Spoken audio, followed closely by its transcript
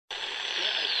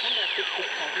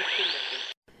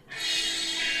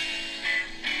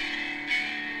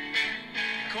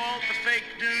Called the fake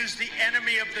news the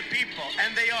enemy of the people,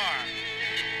 and they are.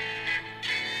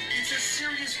 It's a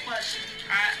serious question.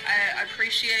 I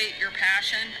appreciate your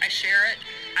passion. I share it.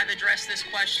 I've addressed this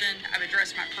question. I've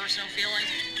addressed my personal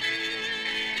feelings.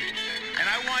 And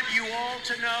I want you all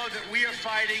to know that we are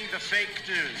fighting the fake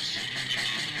news.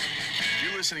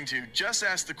 You're listening to Just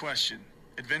Ask the Question,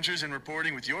 Adventures in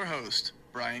Reporting with your host,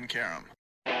 Brian Karam.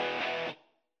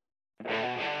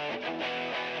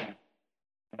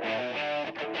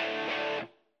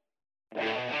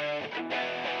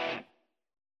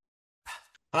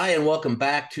 Hi, and welcome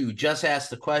back to Just Ask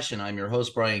the Question. I'm your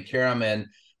host, Brian Karam, and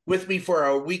with me for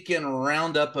our weekend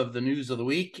roundup of the news of the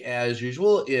week, as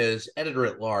usual, is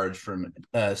Editor-at-Large from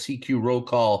CQ Roll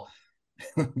Call,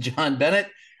 John Bennett,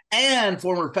 and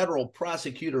former federal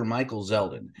prosecutor Michael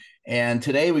Zeldin. And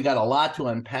today we got a lot to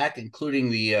unpack, including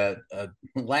the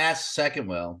last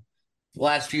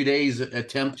few days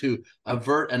attempt to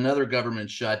avert another government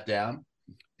shutdown.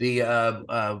 The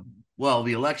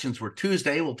elections were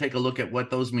Tuesday. We'll take a look at what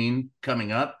those mean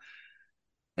coming up.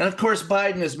 And of course,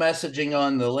 Biden is messaging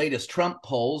on the latest Trump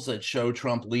polls that show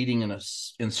Trump leading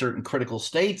in certain critical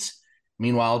states.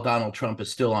 Meanwhile, Donald Trump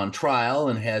is still on trial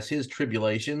and has his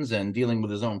tribulations and dealing with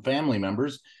his own family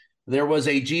members. There was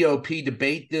a GOP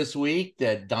debate this week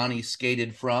that Donnie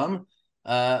skated from.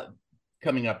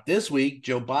 Coming up this week,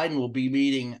 Joe Biden will be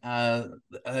meeting a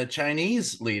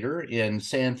Chinese leader in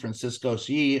San Francisco,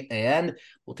 and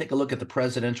we'll take a look at the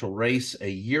presidential race a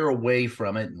year away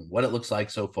from it and what it looks like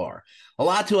so far. A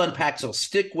lot to unpack, so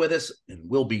stick with us, and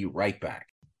we'll be right back.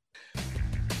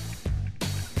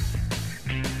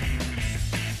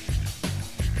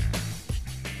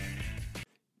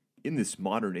 In this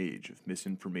modern age of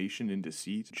misinformation and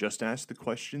deceit, Just Ask the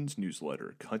Questions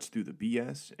newsletter cuts through the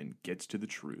BS and gets to the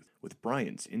truth. With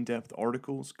Brian's in-depth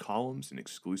articles, columns, and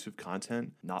exclusive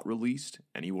content not released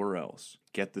anywhere else.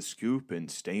 Get the scoop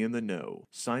and stay in the know.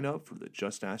 Sign up for the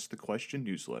Just Ask the Question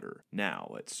newsletter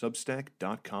now at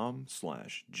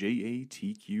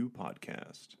substack.com/JATQ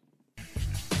podcast.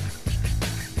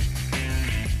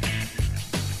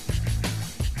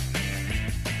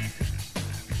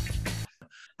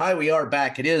 Hi, we are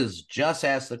back. It is Just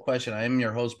Ask the Question. I am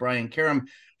your host, Brian Karam,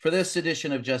 for this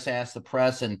edition of Just Ask the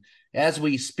Press. And as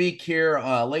we speak here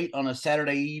late on a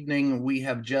Saturday evening, we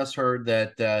have just heard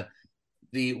that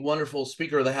the wonderful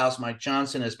Speaker of the House, Mike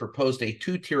Johnson, has proposed a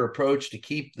two-tier approach to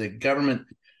keep the government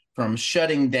from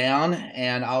shutting down.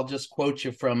 And I'll just quote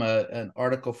you from an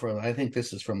article from, I think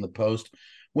this is from the Post.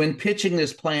 When pitching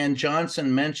this plan,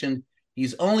 Johnson mentioned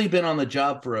he's only been on the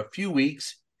job for a few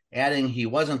weeks, adding he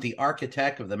wasn't the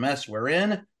architect of the mess we're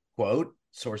in, quote,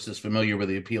 sources familiar with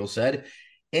the appeal said.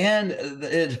 And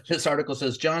this article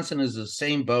says Johnson is the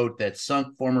same boat that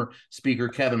sunk former Speaker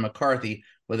Kevin McCarthy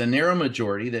with a narrow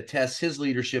majority that tests his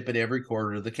leadership at every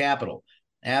corner of the Capitol.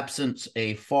 Absent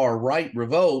a far-right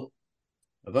revolt,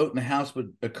 a vote in the House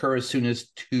would occur as soon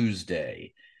as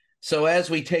Tuesday. So as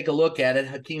we take a look at it,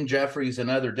 Hakeem Jeffries and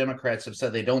other Democrats have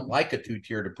said they don't like a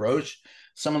two-tiered approach.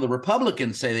 Some of the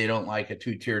Republicans say they don't like a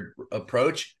two-tiered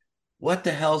approach. What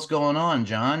the hell's going on,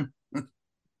 John?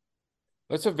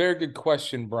 That's a very good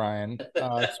question, Brian.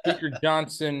 Speaker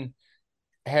Johnson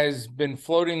has been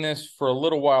floating this for a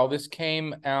little while. This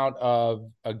came out of,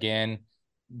 again,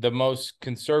 the most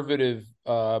conservative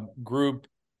group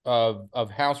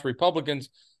of House Republicans,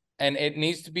 and it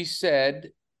needs to be said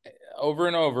over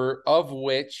and over, of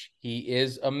which he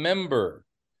is a member.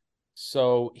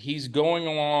 So he's going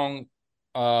along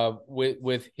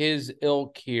with his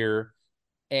ilk here,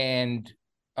 and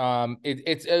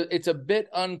it's a bit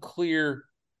unclear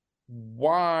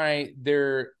why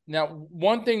they're now.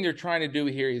 One thing they're trying to do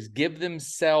here is give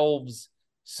themselves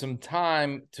some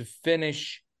time to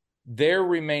finish their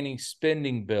remaining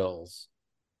spending bills.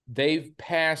 They've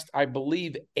passed, I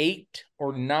believe, 8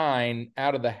 or 9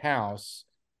 out of the House.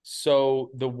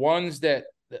 So the ones that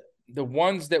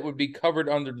would be covered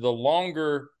under the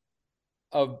longer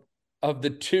of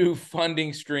the two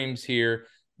funding streams here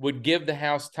would give the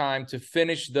House time to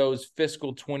finish those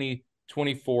fiscal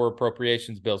 2024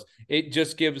 appropriations bills. It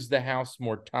just gives the House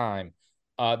more time.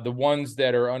 The ones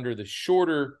that are under the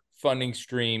shorter funding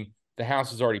stream, the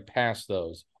House has already passed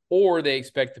those, or they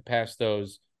expect to pass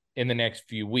those in the next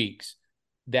few weeks.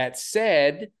 That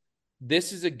said,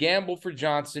 this is a gamble for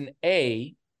Johnson,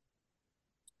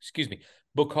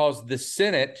 because the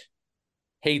Senate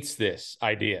hates this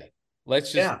idea.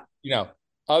 Let's just,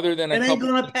 other than it ain't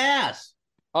going to pass.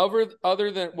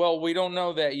 Other than, well, we don't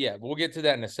know that yet. We'll get to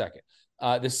that in a second.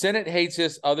 The Senate hates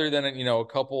this, other than, a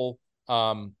couple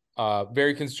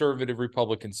very conservative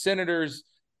Republican senators.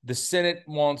 The Senate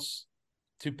wants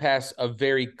to pass a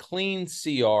very clean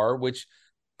CR, which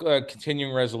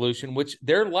continuing resolution, which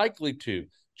they're likely to.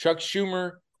 Chuck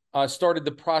Schumer started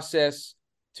the process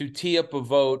to tee up a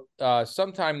vote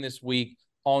sometime this week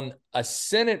on a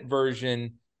Senate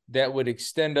version that would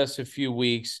extend us a few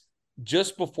weeks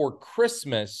just before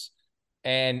Christmas.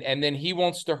 And then he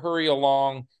wants to hurry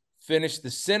along, finish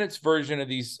the Senate's version of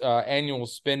these annual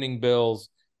spending bills,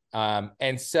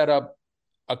 and set up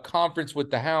a conference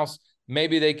with the House.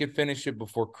 Maybe they could finish it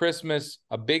before Christmas,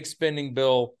 a big spending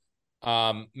bill.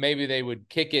 Maybe they would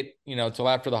kick it, till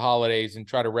after the holidays and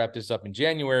try to wrap this up in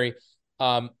January.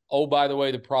 By the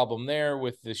way, the problem there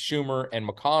with the Schumer and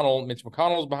McConnell, Mitch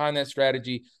McConnell's behind that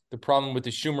strategy. The problem with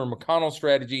the Schumer-McConnell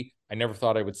strategy, I never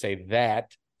thought I would say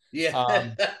that,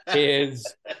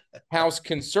 is House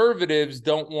conservatives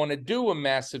don't want to do a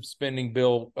massive spending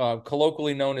bill,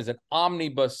 colloquially known as an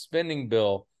omnibus spending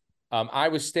bill. I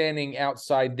was standing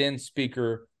outside then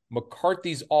Speaker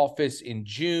McCarthy's office in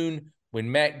June when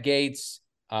Matt Gaetz,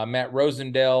 Matt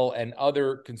Rosendale, and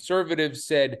other conservatives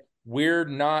said, we're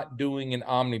not doing an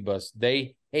omnibus.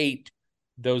 They hate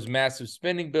those massive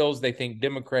spending bills. They think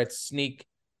Democrats sneak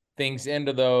things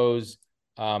into those.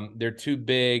 They're too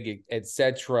big,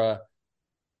 etc.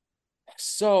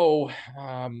 So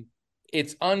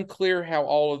it's unclear how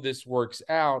all of this works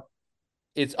out.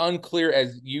 It's unclear,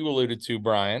 as you alluded to,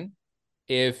 Brian,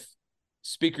 if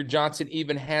Speaker Johnson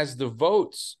even has the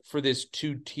votes for this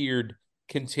two-tiered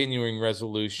continuing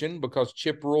resolution, because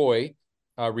Chip Roy,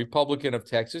 a Republican of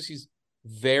Texas, he's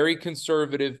very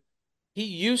conservative. He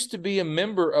used to be a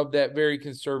member of that very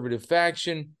conservative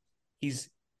faction.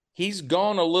 He's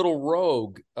gone a little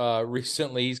rogue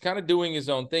recently. He's kind of doing his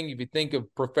own thing. If you think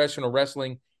of professional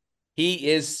wrestling, he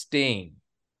is Sting.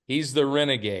 He's the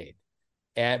renegade.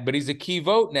 But he's a key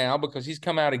vote now because he's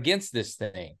come out against this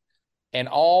thing. And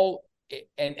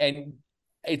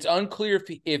it's unclear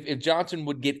if Johnson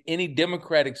would get any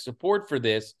Democratic support for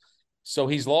this. So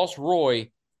he's lost Roy.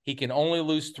 He can only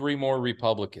lose 3 more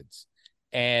Republicans.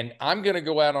 And I'm going to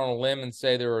go out on a limb and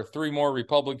say there are 3 more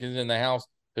Republicans in the House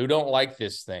who don't like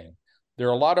this thing. There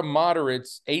are a lot of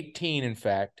moderates, 18 in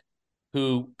fact,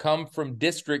 who come from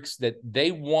districts that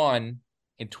they won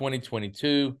in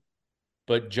 2022,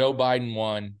 but Joe Biden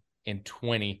won in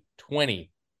 2020.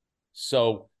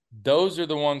 So those are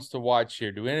the ones to watch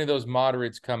here. Do any of those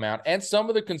moderates come out? And some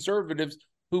of the conservatives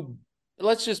who,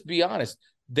 let's just be honest,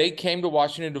 they came to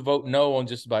Washington to vote no on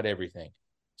just about everything.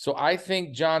 So I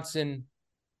think Johnson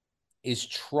is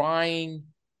trying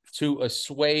to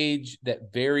assuage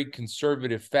that very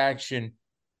conservative faction.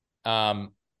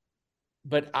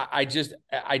 But I just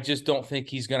don't think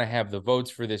he's going to have the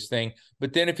votes for this thing.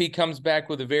 But then if he comes back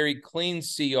with a very clean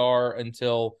CR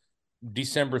until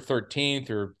December 13th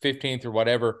or 15th or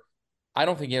whatever, I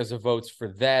don't think he has the votes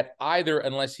for that either,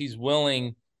 unless he's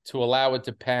willing to allow it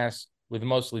to pass with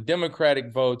mostly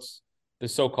Democratic votes, the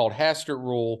so-called Hastert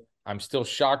rule. I'm still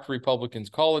shocked Republicans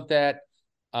call it that.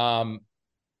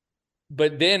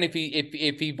 But then if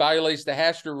he violates the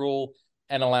Hastert rule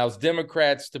and allows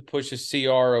Democrats to push a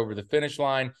CR over the finish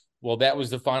line, well, that was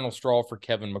the final straw for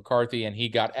Kevin McCarthy, and he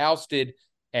got ousted.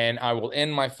 And I will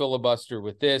end my filibuster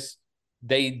with this.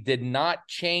 They did not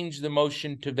change the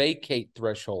motion to vacate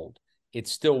threshold.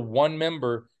 It's still 1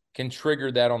 member can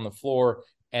trigger that on the floor.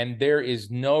 And there is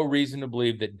no reason to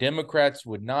believe that Democrats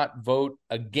would not vote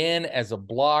again as a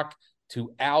bloc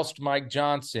to oust Mike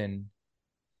Johnson.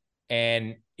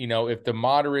 And, if the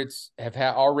moderates have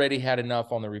already had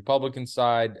enough on the Republican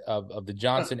side of the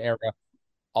Johnson era,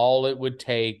 all it would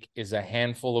take is a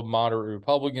handful of moderate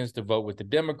Republicans to vote with the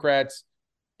Democrats,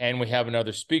 and we have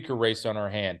another speaker race on our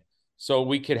hand. So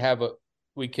they could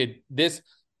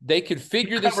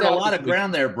figure this out. Covered a lot of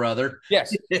ground there, brother.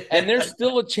 Yes. And there's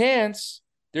still a chance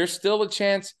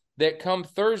that come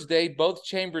Thursday, both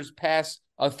chambers pass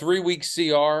a 3-week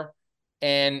CR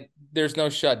and there's no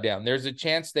shutdown. There's a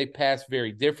chance they pass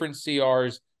very different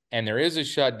CRs and there is a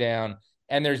shutdown.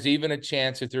 And there's even a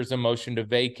chance that there's a motion to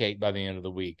vacate by the end of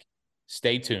the week.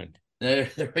 Stay tuned. There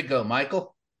we go.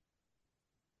 Michael?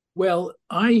 Well,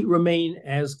 I remain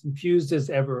as confused as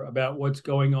ever about what's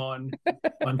going on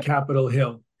Capitol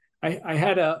Hill. I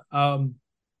had a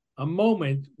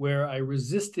moment where I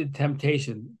resisted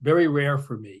temptation, very rare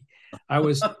for me. I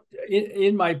was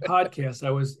in my podcast, I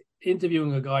was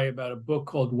interviewing a guy about a book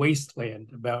called Wasteland,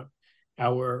 about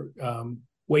our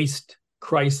waste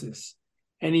crisis.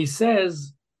 And he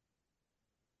says,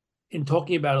 in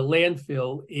talking about a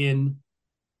landfill in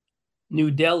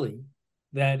New Delhi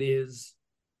that is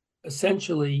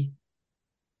essentially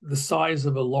the size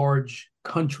of a large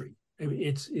country,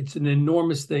 It's an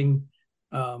enormous thing,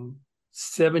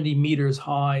 70 meters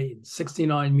high,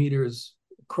 69 meters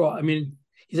across. I mean,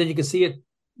 he said you can see it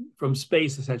from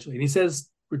space, essentially. And he says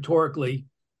rhetorically,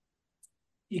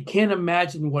 you can't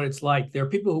imagine what it's like. There are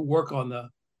people who work on the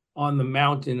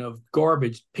mountain of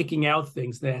garbage, picking out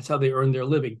things. That's how they earn their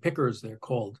living. Pickers, they're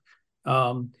called.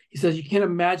 He says you can't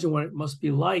imagine what it must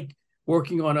be like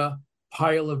working on a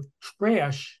pile of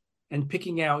trash and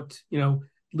picking out,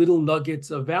 little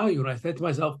nuggets of value. And I said to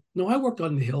myself, no, I worked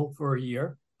on the Hill for a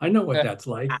year. I know what that's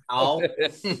like.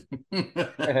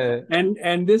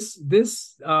 and this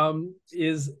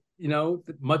is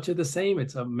much of the same.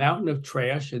 It's a mountain of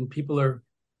trash, and people are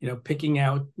picking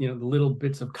out the little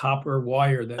bits of copper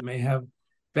wire that may have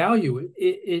value.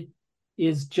 It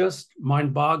is just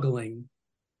mind-boggling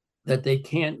that they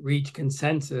can't reach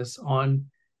consensus on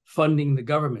funding the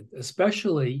government,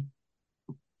 especially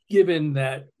given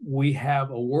that we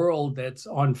have a world that's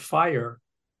on fire,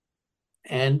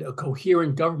 and a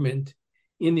coherent government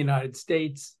in the United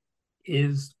States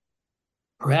is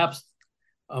perhaps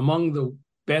among the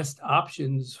best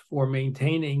options for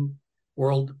maintaining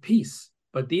world peace.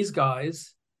 But these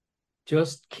guys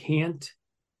just can't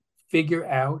figure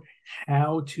out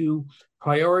how to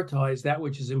prioritize that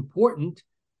which is important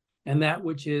and that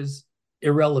which is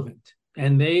irrelevant.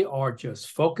 And they are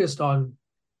just focused on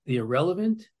the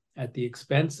irrelevant at the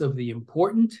expense of the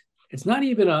important. It's not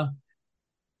even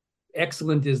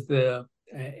excellent is the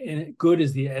good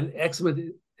is the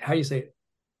excellent. How do you say it?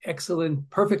 Excellent,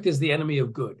 perfect is the enemy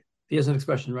of good. There's an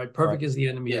expression, right? Perfect is the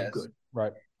enemy of good.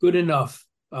 Right. Good enough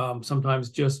sometimes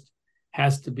just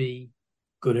has to be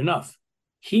good enough.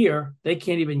 Here, they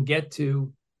can't even get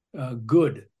to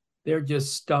good. They're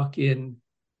just stuck in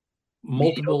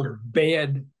multiple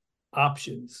bad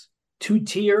options.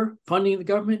 Two-tier funding of the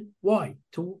government? Why?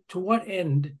 To what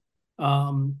end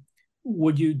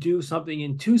would you do something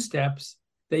in two steps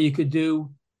that you could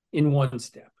do in one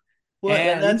step? Well,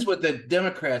 and that's what the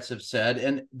Democrats have said.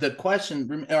 And the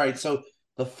question, all right, so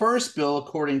the first bill,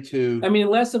 according to...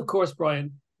 less, of course,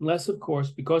 Brian,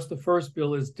 because the first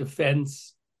bill is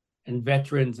defense and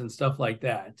veterans and stuff like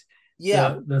that.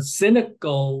 Yeah. The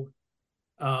cynical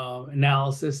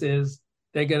analysis is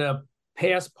they're going to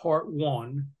pass part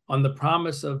one on the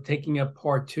promise of taking up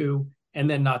part two and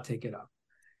then not take it up.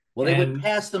 Well, they would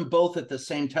pass them both at the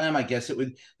same time, I guess.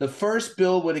 The first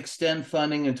bill would extend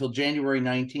funding until January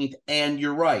 19th, and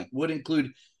you're right, would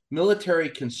include military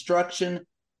construction,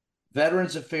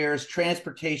 veterans affairs,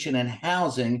 transportation, and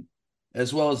housing,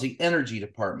 as well as the energy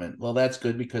department. Well, that's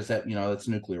good because that's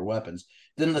nuclear weapons.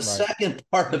 Then the second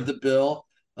part of the bill,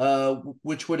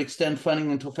 which would extend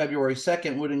funding until February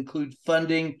 2nd, would include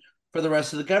funding for the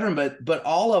rest of the government. But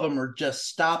all of them are just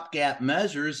stopgap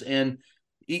measures, and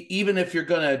even if you're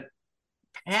going to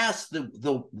pass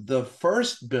the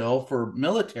first bill for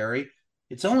military,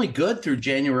 it's only good through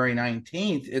January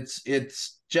 19th.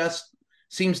 It's just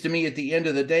seems to me at the end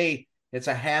of the day, it's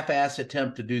a half-ass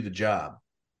attempt to do the job.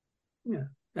 Yeah.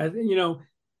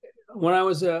 When I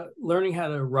was learning how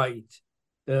to write,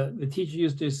 the teacher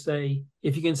used to say,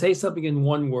 if you can say something in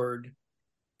one word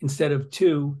instead of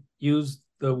two, use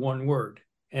the one word.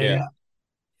 And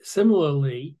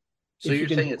similarly, so you're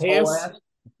saying it's whole ass?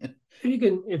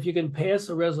 If you can pass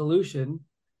a resolution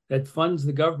that funds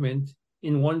the government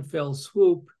in one fell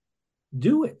swoop,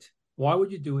 do it. Why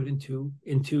would you do it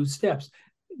in two steps?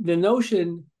 The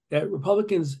notion that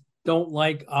Republicans don't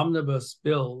like omnibus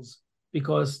bills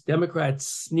because Democrats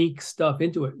sneak stuff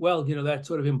into it. Well, that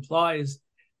sort of implies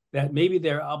that maybe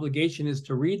their obligation is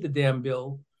to read the damn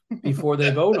bill before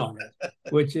they vote on it,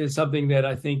 which is something that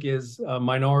I think is a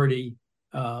minority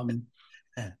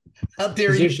How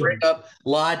dare you bring up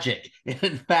logic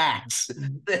and facts?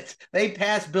 They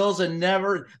pass bills and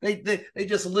never they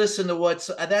just listen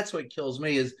to that's what kills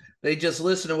me is they just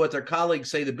listen to what their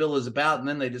colleagues say the bill is about, and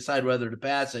then they decide whether to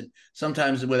pass it,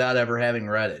 sometimes without ever having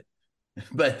read it.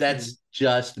 But that's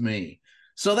just me.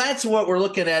 So that's what we're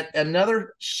looking at,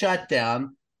 another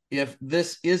shutdown if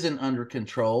this isn't under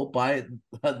control by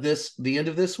the end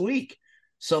of this week.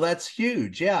 So that's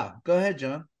huge. Yeah. Go ahead,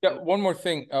 John. Yeah. One more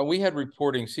thing. We had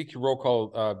reporting, CQ Roll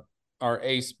Call, our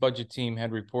ACE budget team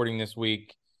had reporting this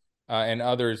week and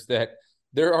others that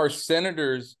there are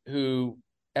senators who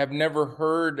have never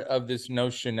heard of this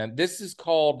notion. And this is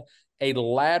called a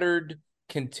laddered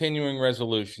continuing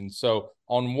resolution. So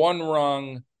on one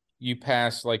rung, you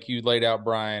pass, like you laid out,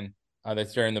 Brian,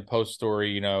 that's there in the Post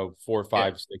story, 4,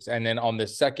 5, 6. And then on the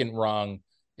second rung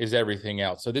is everything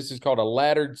else. So this is called a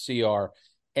laddered CR.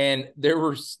 And there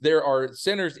are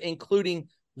senators, including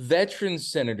veteran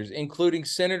senators, including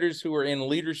senators who are in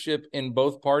leadership in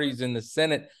both parties in the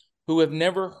Senate, who have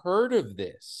never heard of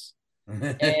this.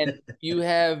 And you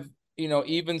have,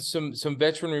 even some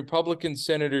veteran Republican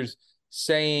senators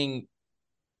saying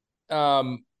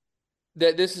that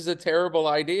this is a terrible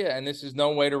idea and this is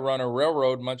no way to run a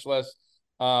railroad, much less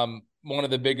one of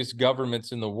the biggest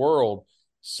governments in the world.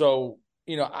 So,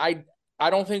 I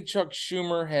don't think Chuck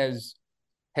Schumer has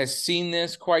seen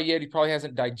this quite yet. He probably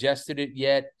hasn't digested it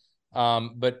yet.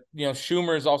 But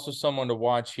Schumer is also someone to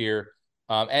watch here,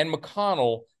 and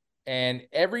McConnell. And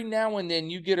every now and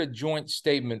then you get a joint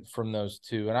statement from those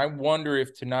two. And I wonder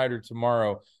if tonight or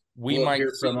tomorrow we'll might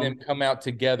see them come out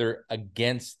together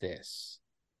against this.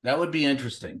 That would be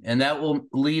interesting. And that will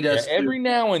lead us every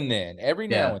now and then.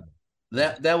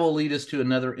 That will lead us to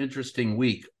another interesting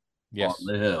week on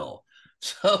the Hill.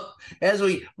 So as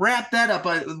we wrap that up,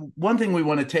 one thing we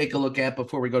want to take a look at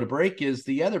before we go to break is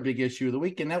the other big issue of the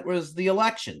week, and that was the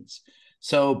elections.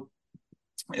 So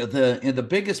the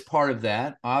biggest part of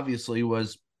that, obviously,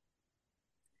 was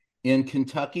in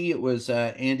Kentucky. It was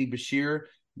Andy Beshear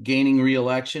gaining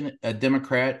re-election, a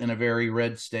Democrat in a very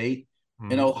red state.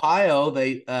 In Ohio,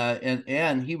 they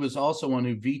and he was also one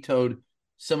who vetoed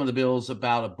some of the bills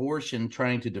about abortion,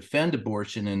 trying to defend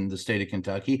abortion in the state of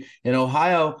Kentucky. In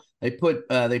Ohio, they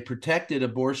protected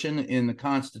abortion in the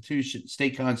Constitution,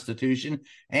 state constitution,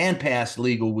 and passed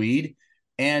legal weed.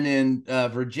 And in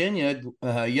Virginia,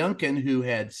 Youngkin, who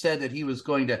had said that he was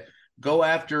going to go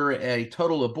after a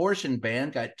total abortion ban,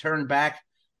 got turned back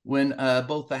when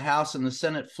both the House and the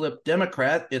Senate flipped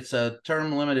Democrat. It's a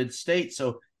term-limited state,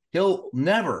 so he'll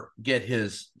never get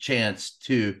his chance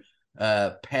to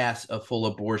pass a full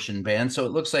abortion ban. So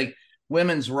it looks like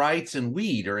women's rights and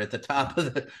weed are at the top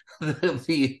of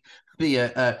the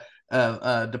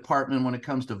department when it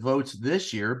comes to votes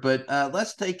this year. But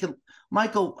let's take a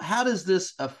Michael, how does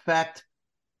this affect?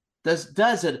 Does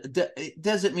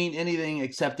it mean anything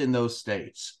except in those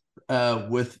states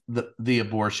with the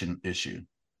abortion issue?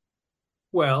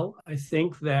 Well, I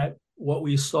think that what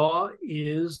we saw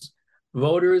is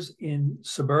voters in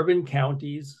suburban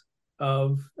counties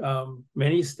of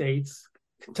many states,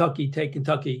 take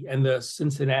Kentucky and the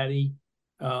Cincinnati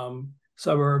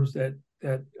suburbs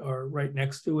that are right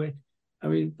next to it. I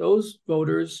mean, those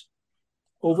voters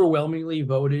overwhelmingly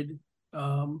voted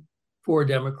for a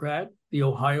Democrat. The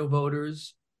Ohio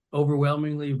voters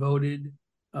overwhelmingly voted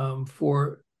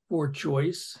for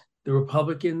choice. The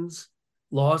Republicans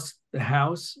lost the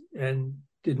House and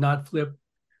did not flip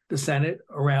the Senate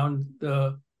around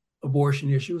the abortion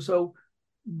issue. So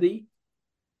the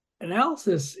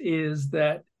analysis is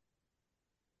that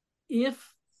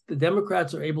if the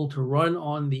Democrats are able to run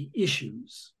on the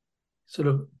issues, sort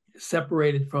of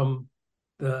separated from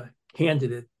the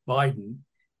candidate, Biden,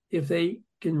 if they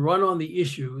can run on the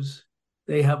issues,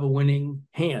 they have a winning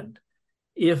hand.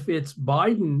 If it's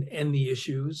Biden and the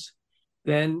issues,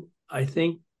 then I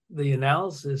think the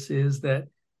analysis is that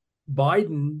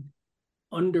Biden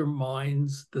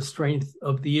undermines the strength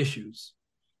of the issues,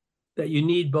 that you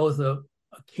need both a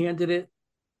candidate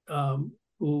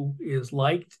who is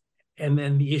liked and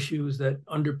then the issues that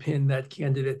underpin that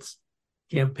candidate's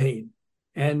campaign.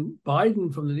 And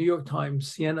Biden, from the New York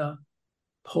Times Siena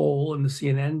poll and the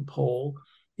CNN poll,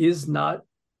 is not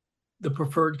the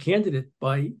preferred candidate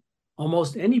by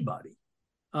almost anybody.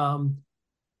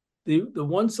 The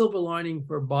one silver lining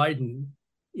for Biden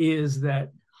is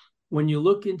that when you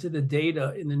look into the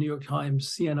data in the New York Times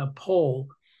Siena poll,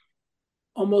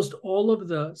 almost all of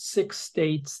the 6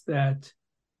 states that,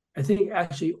 I think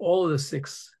actually all of the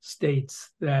 6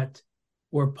 states that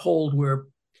were polled where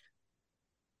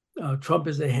Trump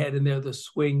is ahead and they're the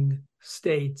swing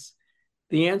states,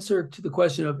 the answer to the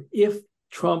question of if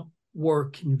Trump were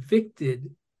convicted,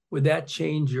 would that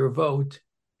change your vote?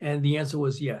 And the answer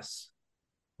was yes.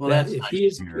 Well, that's if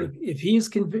he's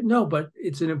convicted, no, but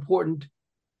it's an important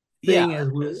thing as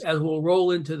we'll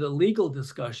roll into the legal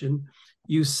discussion.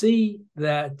 You see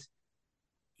that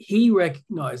he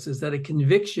recognizes that a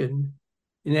conviction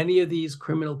in any of these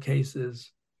criminal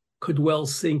cases could well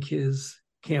sink his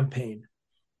campaign.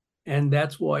 And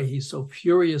that's why he's so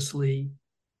furiously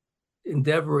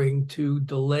endeavoring to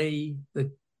delay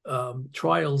the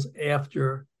trials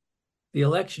after the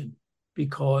election,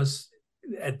 because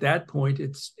at that point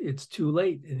it's too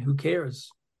late, and who cares?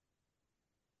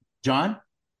 John?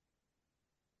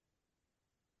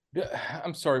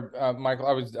 I'm sorry,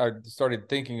 Michael. I started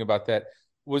thinking about that.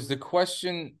 Was the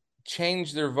question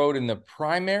change their vote in the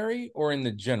primary or in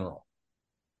the general?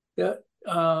 Yeah,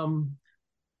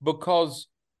 because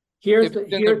here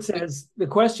it says the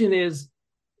question is,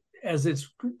 as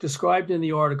it's described in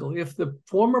the article, if the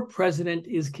former president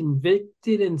is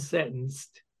convicted and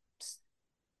sentenced,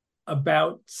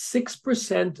 about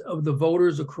 6% of the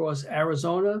voters across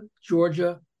Arizona,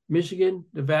 Georgia, Michigan,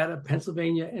 Nevada,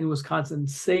 Pennsylvania, and Wisconsin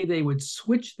say they would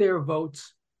switch their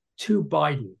votes to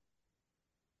Biden.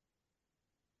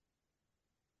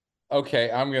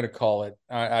 Okay, I'm going to call it.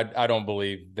 I don't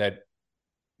believe that.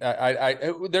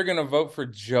 They're going to vote for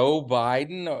Joe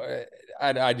Biden.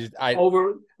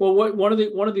 Over. Well, what one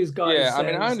of these guys? Yeah, says, I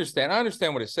mean, I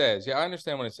understand what it says. Yeah, I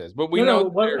understand what it says. But we no, know. no.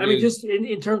 What, I mean, just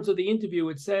in terms of the interview,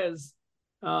 it says,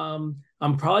 "I'm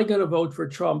probably going to vote for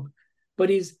Trump, but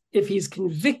if he's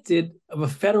convicted of a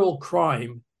federal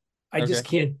crime, I just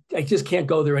can't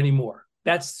go there anymore."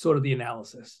 That's sort of the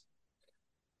analysis.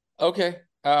 Okay.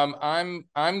 I'm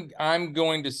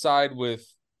going to side with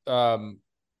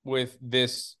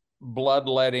this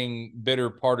bloodletting, bitter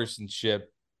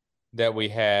partisanship that we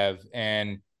have.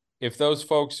 And if those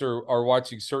folks are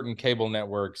watching certain cable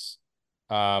networks,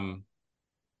 I'm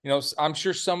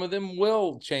sure some of them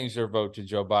will change their vote to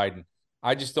Joe Biden.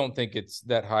 I just don't think it's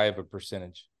that high of a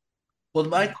percentage. Well,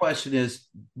 my question is,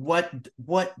 what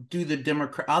do the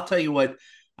Democrats? I'll tell you what.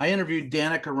 I interviewed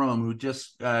Danica Rome, who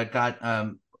just got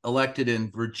elected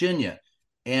in Virginia,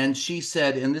 and she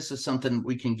said, and this is something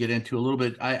we can get into a little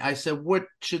bit. I said, what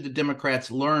should the Democrats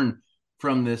learn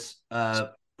from this,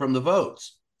 from the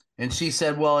votes? And she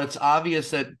said, well, it's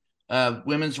obvious that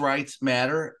women's rights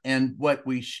matter, and what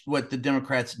the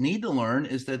Democrats need to learn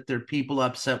is that there are people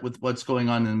upset with what's going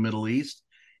on in the Middle East,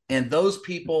 and those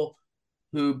people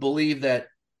who believe that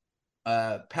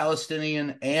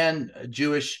Palestinian and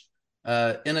Jewish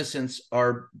innocents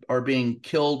are being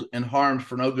killed and harmed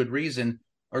for no good reason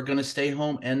are going to stay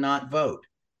home and not vote.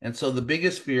 And so the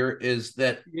biggest fear is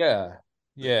that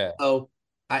so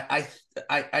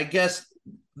I guess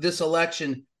this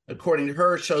election, according to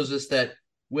her, shows us that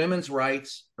women's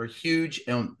rights are huge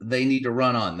and they need to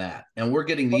run on that, and we're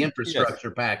getting the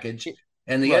infrastructure package,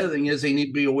 and the other thing is they need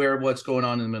to be aware of what's going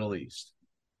on in the Middle East.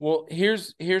 Well,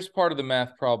 here's part of the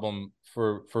math problem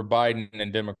for Biden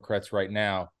and Democrats right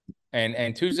now.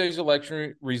 And Tuesday's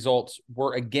election results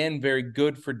were again very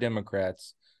good for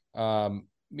Democrats.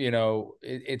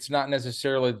 It's not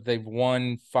necessarily that they've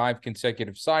won 5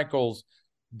 consecutive cycles,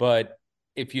 but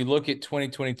if you look at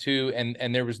 2022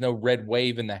 and there was no red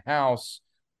wave in the House,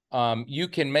 you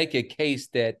can make a case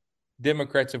that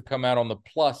Democrats have come out on the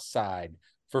plus side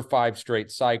for 5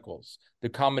 straight cycles. The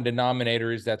common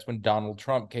denominator is that's when Donald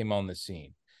Trump came on the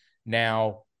scene.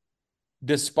 Now,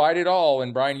 despite it all,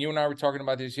 and Brian, you and I were talking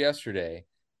about this yesterday,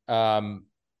 and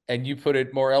you put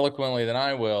it more eloquently than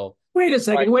I will. Wait a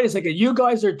second. You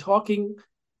guys are talking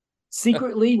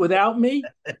secretly without me?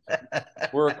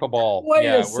 We're a cabal. Wait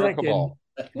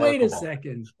a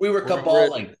second. We were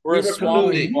caballing. We're a small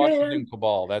colluding. Washington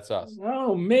cabal. That's us.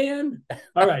 Oh, man.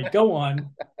 All right, go on.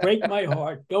 Break my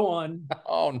heart. Go on.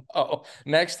 Oh, no.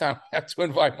 Next time I have to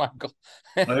invite Michael.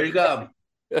 There you go.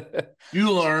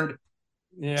 You learned.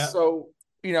 Yeah. So,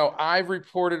 I've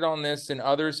reported on this and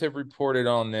others have reported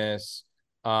on this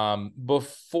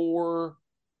before.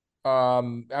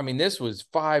 This was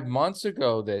 5 months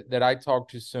ago that I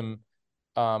talked to some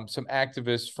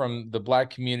activists from the Black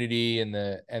community and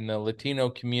the Latino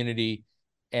community,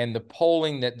 and the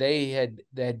polling that they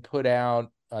had put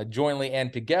out jointly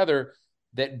and together,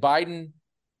 that Biden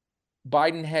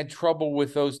had trouble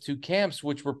with those two camps,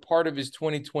 which were part of his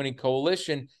 2020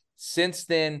 coalition. Since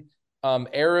then,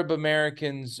 Arab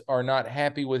Americans are not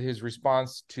happy with his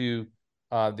response to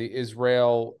the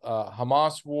Israel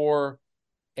Hamas war,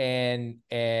 and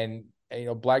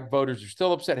Black voters are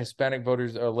still upset. Hispanic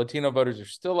voters or Latino voters are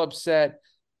still upset.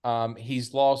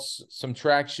 He's lost some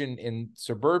traction in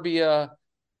suburbia.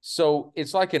 So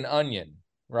it's like an onion,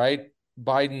 right?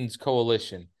 Biden's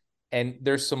coalition. And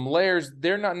there's some layers.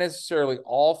 They're not necessarily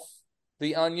off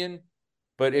the onion,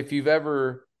 but if you've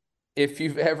ever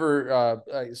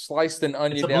sliced an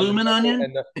onion, it's a blooming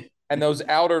onion, and those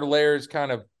outer layers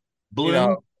kind of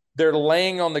bloom, they're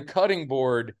laying on the cutting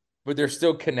board, but they're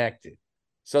still connected.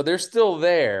 So they're still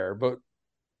there, but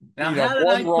now how did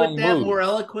I put that more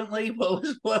eloquently? What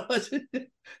was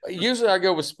it? Usually I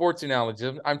go with sports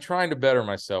analogies. I'm trying to better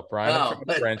myself, Brian. I'm trying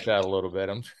to branch out a little bit.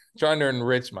 I'm trying to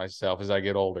enrich myself as I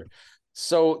get older.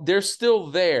 So they're still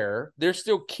there. They're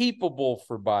still keepable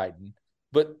for Biden,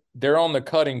 but they're on the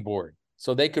cutting board.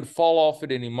 So they could fall off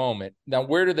at any moment. Now,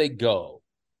 where do they go?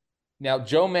 Now,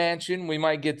 Joe Manchin, we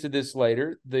might get to this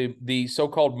later, the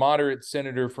so-called moderate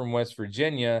senator from West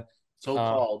Virginia,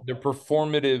 the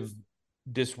performative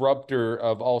disruptor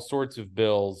of all sorts of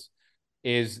bills,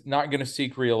 is not going to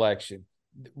seek re-election.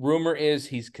 Rumor is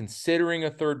he's considering a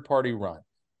third-party run.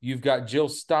 You've got Jill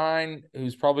Stein,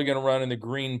 who's probably going to run in the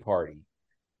Green Party.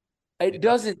 It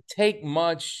doesn't take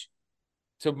much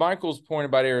to Michael's point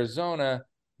about Arizona,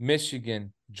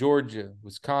 Michigan, Georgia,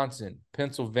 Wisconsin,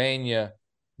 Pennsylvania,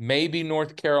 maybe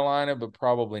North Carolina, but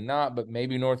probably not. But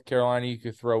maybe North Carolina you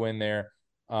could throw in there,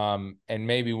 and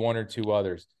maybe one or two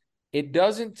others. It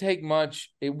doesn't take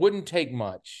much. It wouldn't take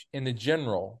much in the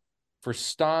general for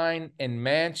Stein and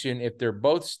Manchin, if they're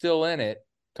both still in it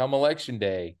come election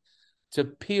day, to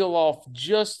peel off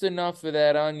just enough of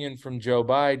that onion from Joe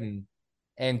Biden,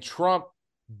 and Trump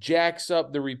jacks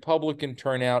up the Republican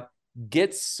turnout,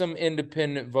 gets some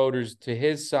independent voters to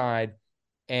his side,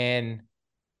 and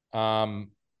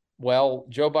well,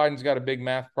 Joe Biden's got a big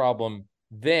math problem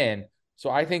then. So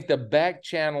I think the back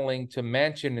channeling to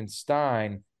Manchin and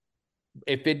Stein,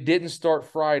 if it didn't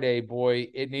start Friday, boy,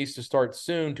 it needs to start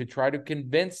soon to try to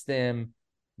convince them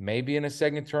maybe in a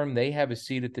second term they have a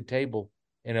seat at the table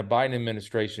in a Biden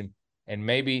administration, and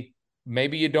maybe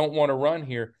you don't want to run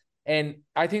here. And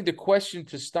I think the question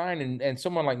to Stein and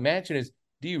someone like Manchin is,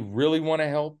 do you really want to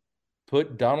help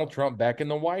put Donald Trump back in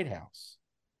the White House?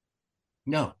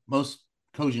 No, most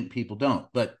cogent people don't,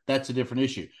 but that's a different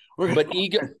issue. But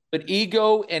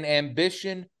ego and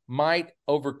ambition might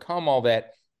overcome all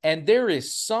that. And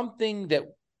there's something, Joe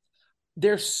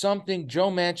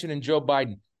Manchin and Joe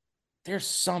Biden, there's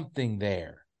something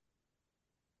there.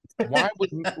 Why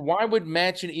would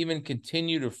Manchin even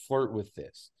continue to flirt with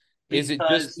this? Is it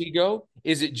just ego?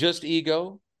 Is it just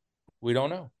ego? We don't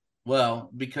know.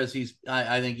 Well, because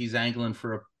I think he's angling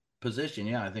for a position.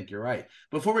 Yeah, I think you're right.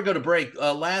 Before we go to break,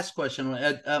 last question,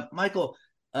 Michael,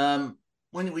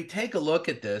 when we take a look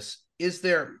at this, is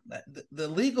there the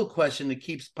legal question that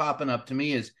keeps popping up to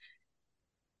me is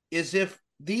if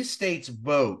these states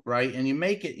vote, right, and you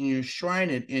make it and you enshrine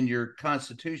it in your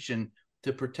constitution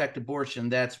to protect abortion,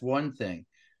 that's one thing.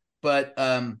 But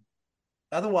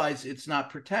otherwise, it's not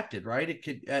protected, right? It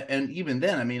could, and even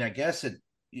then, I mean, I guess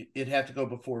it'd have to go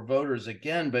before voters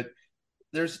again, but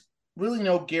there's really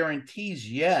no guarantees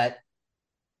yet.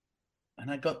 And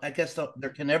I guess there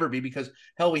can never be, because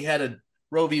hell, we had a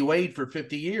Roe v. Wade for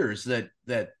 50 years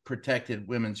that protected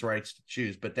women's rights to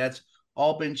choose, but that's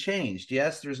all been changed.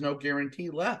 Yes, there's no guarantee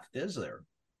left, is there?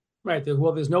 Right.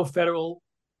 Well, there's no federal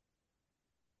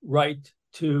right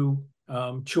to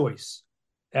choice.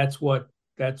 That's what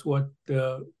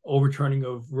the overturning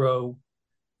of Roe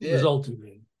resulted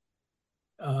in.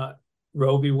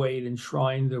 Roe v. Wade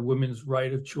enshrined the women's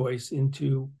right of choice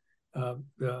into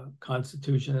the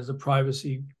Constitution as a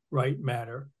privacy right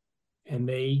matter, and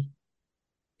they,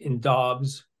 in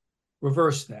Dobbs,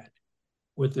 reversed that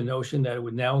with the notion that it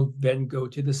would now then go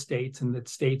to the states, and that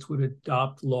states would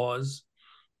adopt laws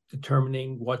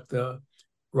determining what the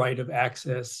right of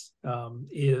access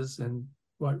is and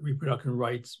what reproductive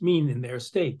rights mean in their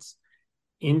states.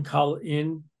 In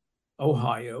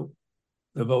Ohio,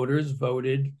 the voters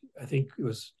voted, I think it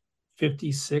was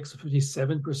 56 or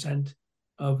 57%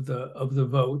 of the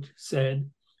vote said,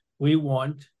 we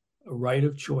want a right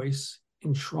of choice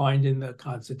enshrined in the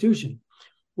Constitution.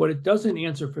 What it doesn't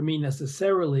answer for me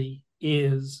necessarily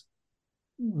is,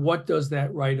 what does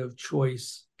that right of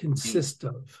choice consist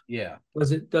of? Yeah.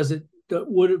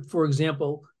 Would it, for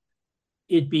example,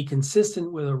 it be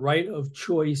consistent with a right of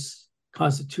choice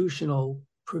constitutional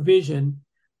provision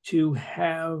to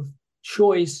have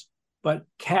choice, but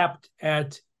capped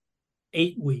at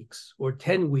 8 weeks or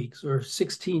 10 weeks or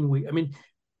 16 weeks? I mean,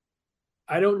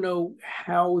 I don't know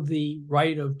how the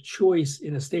right of choice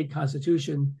in a state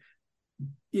constitution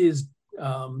is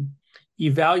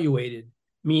evaluated,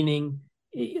 meaning,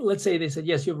 let's say they said,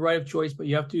 yes, you have a right of choice, but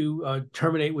you have to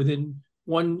terminate within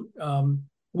 1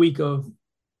 week of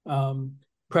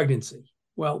pregnancy.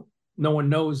 Well, no one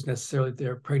knows necessarily if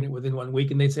they're pregnant within 1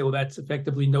 week, and they'd say, well, that's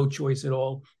effectively no choice at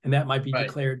all, and that might be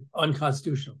declared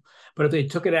unconstitutional. But if they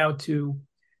took it out to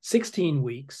 16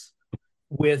 weeks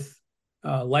with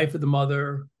life of the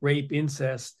mother, rape,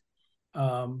 incest,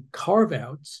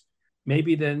 carve-outs,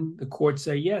 maybe then the courts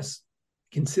say, yes,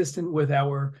 consistent with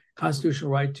our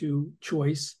constitutional right to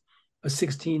choice, a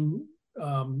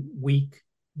 16-week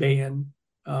ban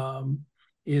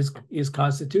is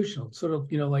constitutional. Sort of,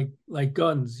 like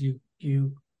guns, you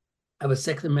have a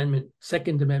Second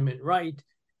Amendment right.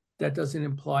 That doesn't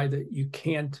imply that you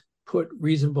can't put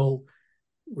reasonable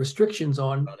restrictions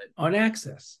on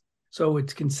access. So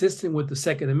it's consistent with the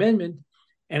Second Amendment,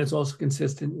 and it's also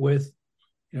consistent with,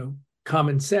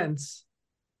 common sense.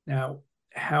 Now,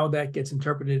 how that gets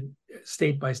interpreted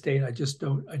state by state, I just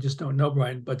don't know,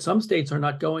 Brian. But some states are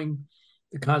not going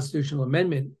the constitutional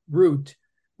amendment route.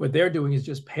 What they're doing is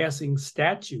just passing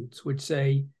statutes which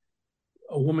say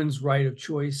a woman's right of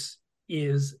choice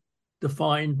is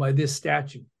defined by this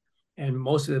statute, and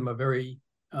most of them are very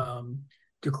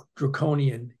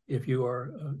draconian if you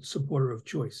are a supporter of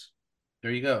choice.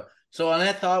 There you go. So on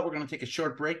that thought, we're going to take a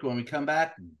short break. When we come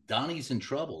back, Donnie's in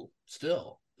trouble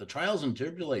still. The trials and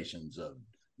tribulations of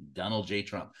Donald J.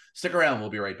 Trump. Stick around. We'll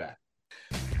be right back.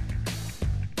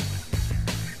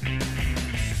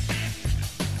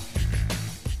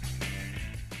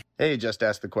 Hey, Just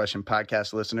Ask the Question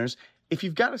podcast listeners. If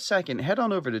you've got a second, head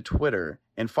on over to Twitter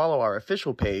and follow our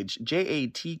official page,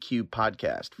 JATQ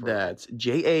Podcast. That's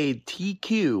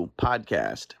JATQ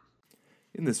Podcast.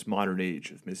 In this modern age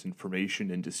of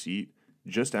misinformation and deceit,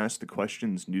 Just Ask the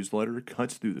Questions newsletter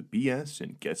cuts through the BS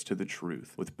and gets to the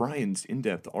truth, with Brian's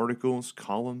in-depth articles,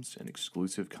 columns, and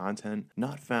exclusive content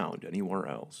not found anywhere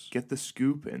else. Get the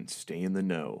scoop and stay in the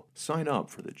know. Sign up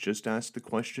for the Just Ask the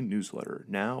Question newsletter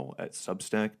now at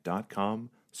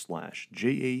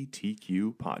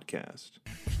substack.com/JATQ podcast.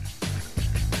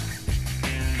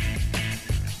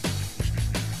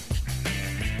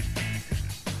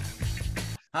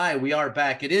 Hi, we are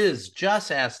back. It is Just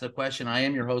Ask the Question. I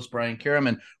am your host, Brian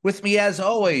Karaman. With me, as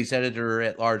always,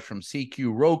 editor-at-large from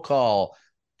CQ Roll Call,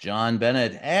 John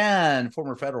Bennett, and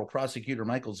former federal prosecutor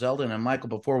Michael Zeldin. And Michael,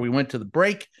 before we went to the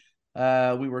break,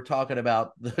 we were talking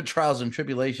about the trials and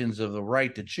tribulations of the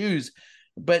right to choose.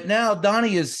 But now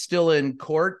Donnie is still in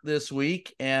court this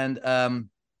week, and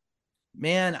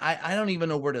man, I don't even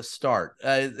know where to start.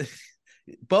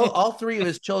 All three of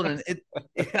his children.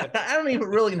 I don't even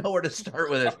really know where to start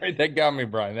with it. Right, that got me,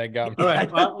 Brian. That got me. All right,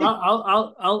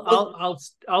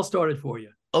 I'll start it for you.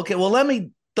 Okay, well, let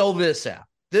me throw this out.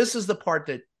 This is the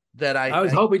part that I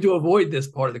was hoping to avoid this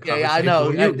part of the conversation. Yeah, I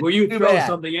know. Will you throw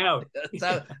something out?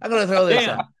 So I'm going to throw this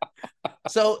out.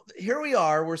 So here we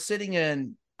are. We're sitting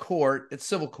in court. It's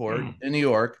civil court in New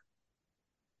York.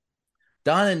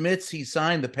 Don admits he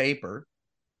signed the paper.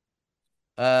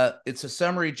 It's a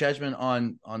summary judgment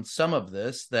on some of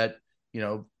this, that, you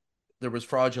know, there was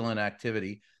fraudulent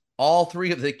activity. All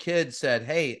three of the kids said,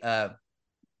 hey, that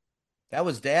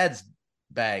was Dad's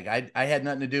bag. I had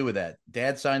nothing to do with that.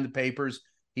 Dad signed the papers.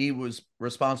 He was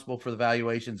responsible for the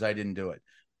valuations. I didn't do it.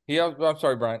 I'm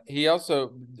sorry, Brian. He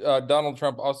also, Donald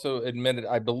Trump also admitted,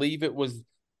 I believe it was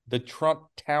the Trump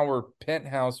Tower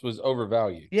penthouse was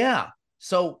overvalued. Yeah.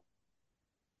 So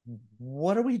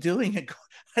what are we doing?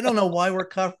 I don't know why we're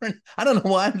covering. I don't know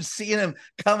why I'm seeing him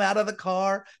come out of the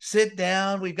car, sit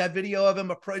down. We've got video of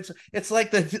him approach. It's like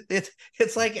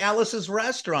it's like Alice's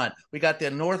Restaurant. We got the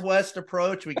Northwest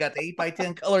approach. We got the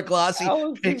 8x10 color glossy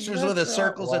pictures with the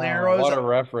circles and arrows. What a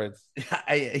reference.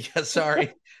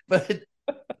 Sorry, but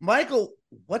Michael,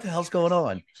 what the hell's going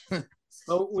on?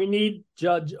 So we need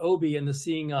Judge Obi and the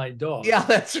Seeing Eye Dog. Yeah,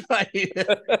 that's right.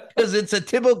 Because it's a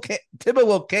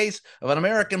typical case of an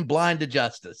American blind to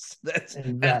justice.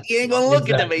 Exactly. He ain't going to look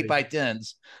at them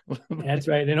 8x10s. That's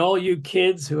right. And all you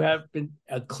kids who have been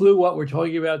a clue what we're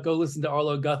talking about, go listen to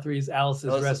Arlo Guthrie's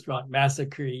Alice's Restaurant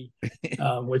Massacre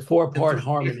with 4-part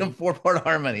harmony. 4-part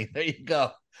harmony. There you go.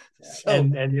 So,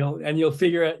 and you'll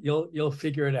figure it. You'll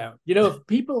figure it out. You know, if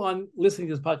people on listening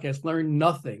to this podcast learn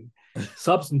nothing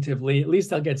substantively, at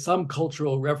least they'll get some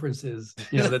cultural references,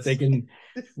 you know, that they can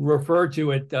refer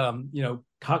to at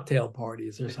cocktail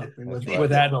parties or something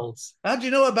with adults. How'd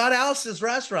you know about Alice's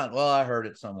Restaurant? Well, I heard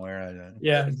it somewhere.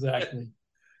 Yeah, exactly.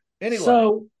 Anyway,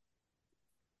 so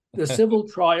the civil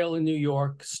trial in New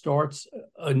York starts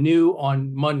anew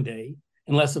on Monday,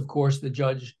 unless, of course, the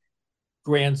judge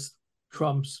grants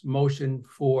Trump's motion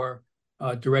for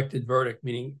directed verdict,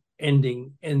 meaning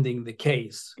ending the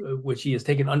case, which he has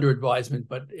taken under advisement,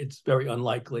 but it's very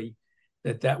unlikely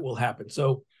that will happen.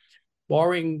 So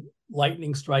barring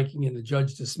lightning striking and the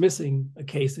judge dismissing a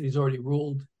case that he's already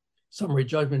ruled summary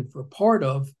judgment for part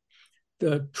of,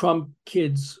 the Trump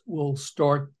kids will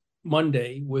start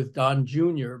Monday with Don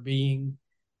Jr. being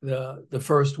the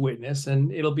first witness.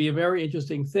 And it'll be a very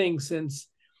interesting thing, since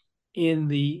in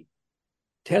the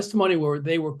testimony where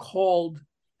they were called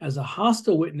as a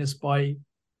hostile witness by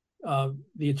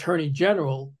the Attorney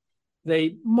General,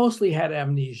 they mostly had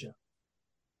amnesia,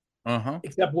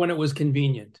 except when it was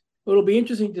convenient. It'll be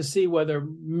interesting to see whether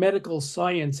medical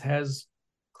science has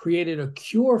created a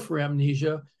cure for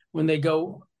amnesia when they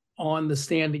go on the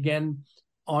stand again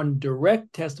on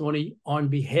direct testimony on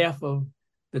behalf of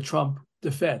the Trump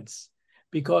defense,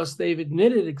 because they've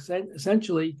admitted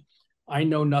essentially, I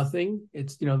know nothing.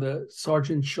 It's, the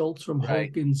Sergeant Schultz from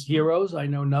Hogan's Heroes. I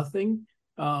know nothing.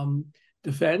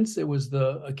 Defense, it was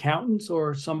the accountants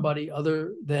or somebody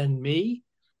other than me.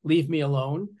 Leave me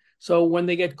alone. So when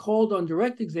they get called on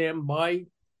direct exam by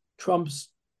Trump's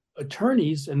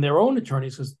attorneys and their own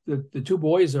attorneys, because the two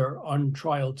boys are on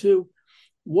trial too,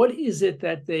 what is it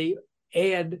that they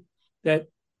add that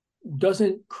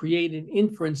doesn't create an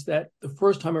inference that the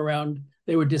first time around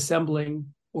they were dissembling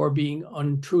or being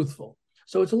untruthful.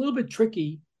 So it's a little bit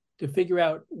tricky to figure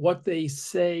out what they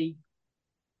say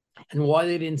and why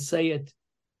they didn't say it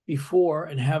before,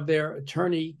 and have their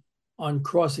attorney on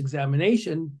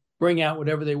cross-examination bring out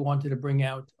whatever they wanted to bring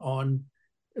out on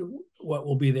what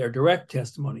will be their direct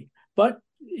testimony. But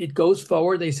it goes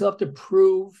forward. They still have to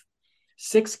prove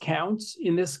 6 counts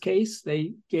in this case.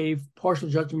 They gave partial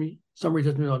judgment, summary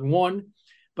judgment on 1,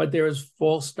 but there's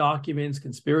false documents,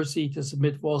 conspiracy to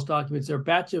submit false documents. There are a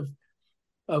batch of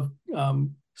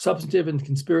substantive and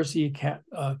conspiracy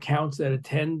counts that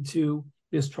attend to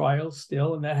this trial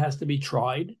still, and that has to be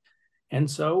tried. And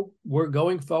so we're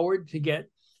going forward to get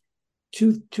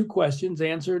two questions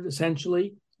answered,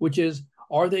 essentially, which is,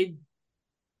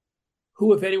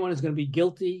 who, if anyone, is going to be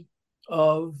guilty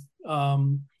of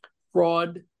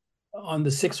fraud on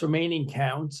the 6 remaining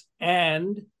counts?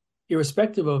 And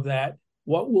irrespective of that,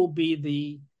 what will be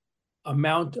the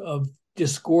amount of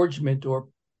disgorgement or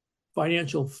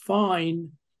financial fine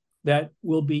that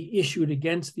will be issued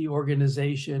against the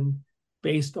organization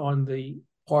based on the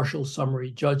partial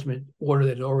summary judgment order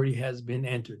that already has been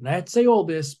entered? And I had to say all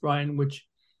this, Brian, which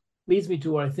leads me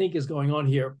to what I think is going on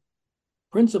here,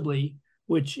 principally,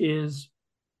 which is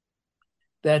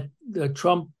that the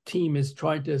Trump team is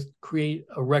trying to create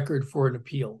a record for an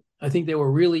appeal. I think they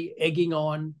were really egging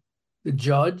on the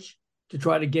judge to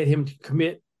try to get him to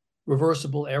commit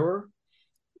reversible error.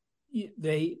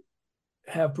 They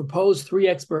have proposed 3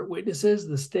 expert witnesses.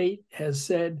 The state has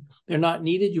said they're not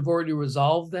needed. You've already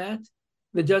resolved that.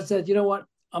 The judge said, you know what,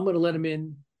 I'm going to let him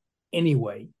in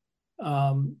anyway,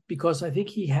 because I think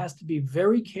he has to be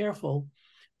very careful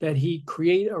that he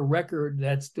create a record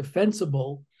that's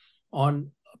defensible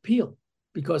on appeal,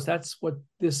 because that's what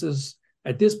this is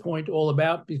at this point all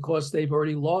about, because they've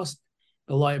already lost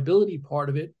the liability part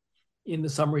of it in the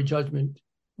summary judgment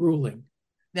ruling.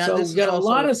 Now, so we've got a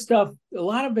lot of stuff, a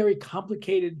lot of very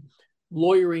complicated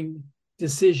lawyering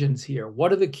decisions here. What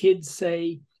do the kids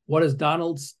say? What does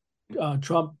Donald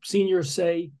Trump Sr.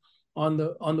 say on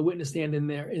the witness stand in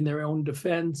their own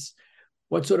defense?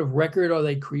 What sort of record are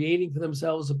they creating for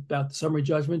themselves about the summary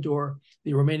judgment or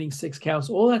the remaining 6 counts?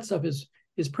 All that stuff is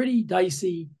pretty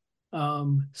dicey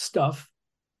stuff,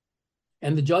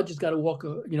 and the judge has got to walk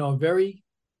a very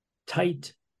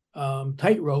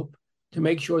tightrope to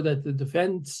make sure that the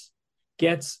defense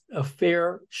gets a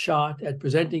fair shot at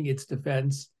presenting its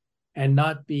defense and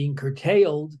not being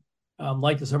curtailed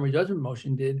like the summary judgment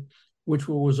motion did, which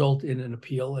will result in an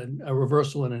appeal and a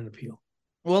reversal and an appeal.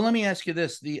 Well, let me ask you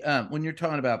this: when you're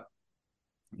talking about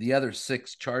the other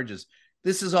 6 charges,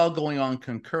 this is all going on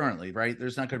concurrently, right?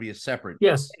 There's not going to be a separate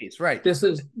case, right? This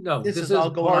is all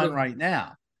going on right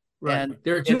now. Right. And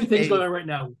there are 2 things going on right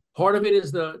now. Part of it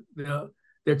is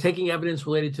they're taking evidence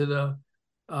related to the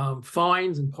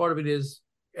fines, and part of it is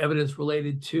evidence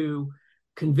related to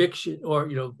conviction or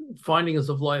findings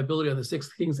of liability on the 6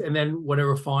 things, and then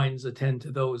whatever fines attend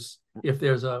to those if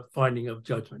there's a finding of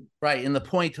judgment. Right. And the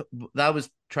point that I was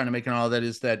trying to make in all of that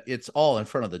is that it's all in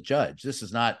front of the judge. This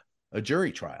is not a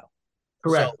jury trial.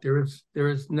 Correct. So, there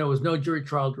was no jury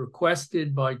trial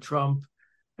requested by Trump,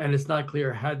 and it's not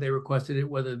clear had they requested it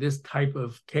whether this type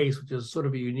of case, which is sort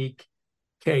of a unique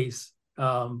case,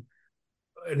 and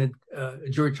a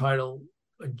jury trial,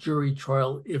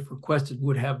 if requested,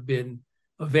 would have been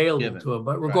available to him.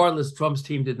 But regardless, right, Trump's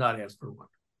team did not ask for one.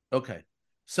 Okay.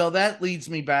 So that leads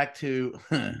me back to,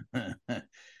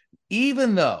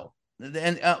 even though,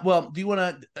 and do you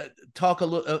want to talk a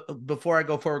little before I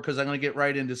go forward? Because I'm going to get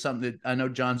right into something that I know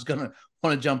John's going to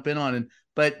want to jump in on.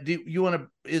 But do you want to,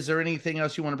 is there anything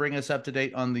else you want to bring us up to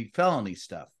date on the felony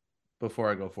stuff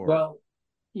before I go forward? Well,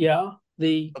 yeah.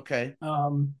 The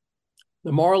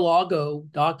Mar-a-Lago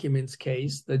documents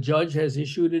case, the judge has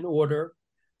issued an order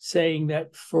saying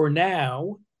that for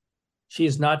now, she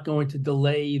is not going to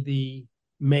delay the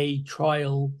May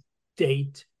trial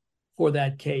date for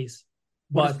that case.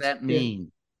 What does that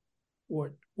mean?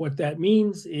 What that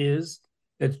means is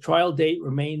that the trial date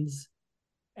remains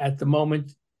at the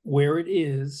moment where it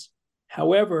is.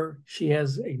 However, she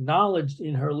has acknowledged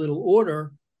in her little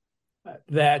order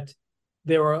that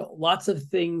there are lots of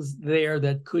things there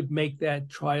that could make that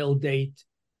trial date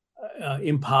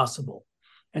impossible.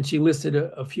 And she listed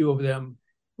a few of them,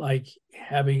 like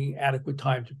having adequate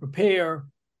time to prepare,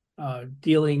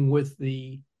 dealing with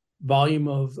the volume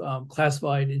of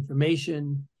classified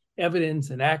information,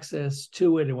 evidence, and access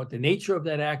to it, and what the nature of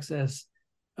that access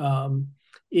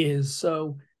is.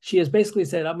 So she has basically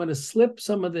said, I'm going to slip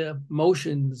some of the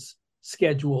motions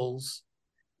schedules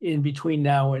in between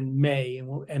now and May,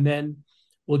 and then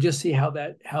we'll just see how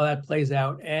that plays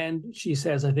out. And she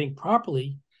says, I think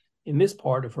properly in this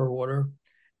part of her order,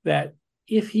 that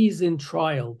if he's in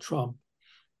trial, Trump,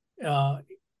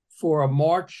 for a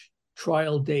March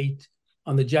trial date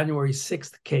on the January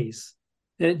 6th case,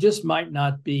 then it just might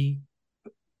not be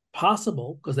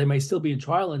possible, because they may still be in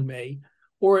trial in May,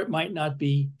 or it might not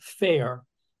be fair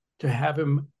to have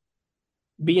him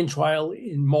be in trial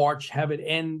in March, have it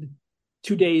end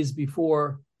 2 days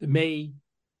before the May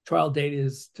trial date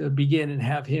is to begin, and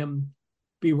have him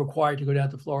be required to go down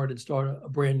to Florida and start a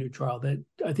brand new trial. That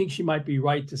I think she might be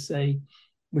right to say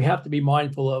we have to be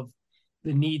mindful of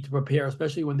the need to prepare,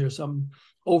 especially when there's some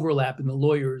overlap in the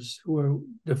lawyers who are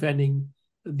defending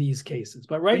these cases.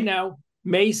 But right now,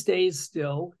 May stays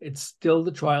still. It's still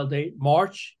the trial date.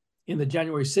 March in the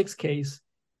January 6th case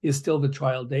is still the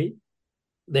trial date.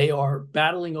 They are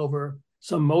battling over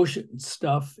some motion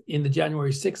stuff in the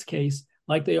January 6th case,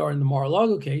 like they are in the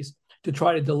Mar-a-Lago case, to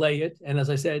try to delay it. And as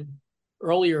I said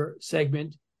earlier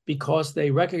segment, because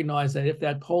they recognize that if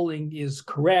that polling is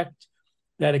correct,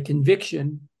 that a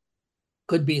conviction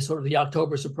could be sort of the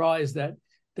October surprise that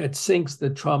sinks the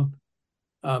Trump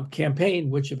campaign,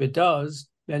 which if it does,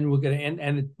 then we're going to end,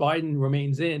 and if Biden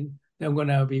remains in, then we're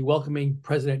going to be welcoming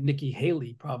President Nikki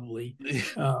Haley probably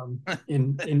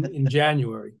in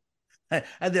January.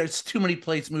 And there's too many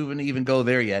plates moving to even go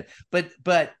there yet. But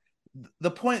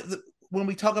the point, when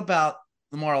we talk about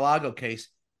the Mar-a-Lago case,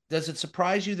 does it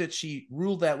surprise you that she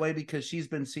ruled that way, because she's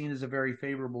been seen as a very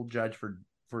favorable judge for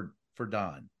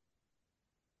Don?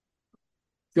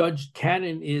 Judge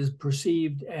Cannon is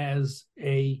perceived as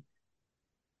a,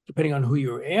 depending on who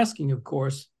you're asking, of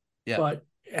course, but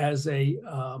as a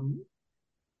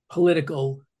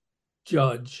political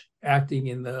judge acting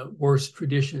in the worst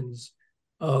traditions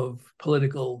of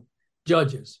political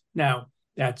judges. Now,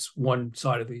 that's one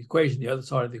side of the equation. The other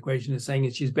side of the equation is saying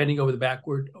that she's bending over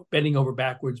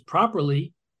backwards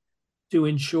properly to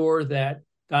ensure that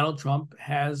Donald Trump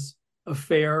has a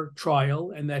fair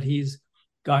trial and that he's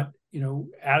got,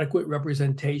 adequate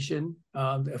representation.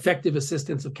 Effective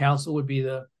assistance of counsel would be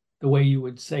the way you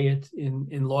would say it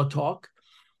in law talk.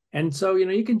 And so,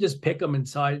 you can just pick them and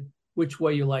decide which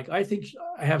way you like. I think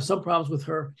I have some problems with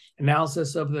her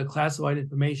analysis of the Classified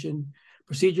Information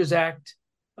Procedures Act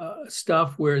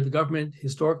stuff, where the government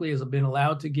historically has been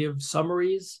allowed to give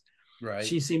summaries. Right.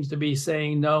 She seems to be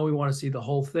saying, no, we want to see the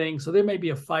whole thing. So there may be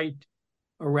a fight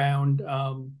around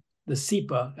the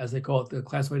CIPA, as they call it, the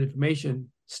Classified Information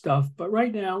stuff. But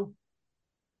right now,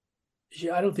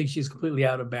 I don't think she's completely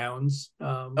out of bounds.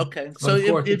 Okay, so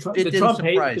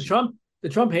the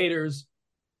Trump haters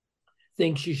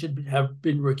think she should have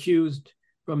been recused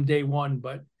from day one,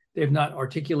 but they've not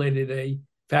articulated a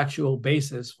factual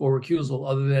basis for recusal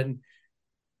other than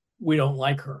we don't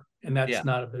like her, and that's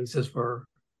not a basis for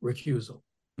recusal.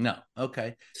 No.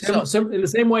 Okay. So in the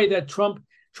same way that Trump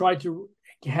tried to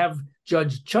have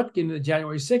Judge Chutkin in the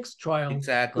January 6th trial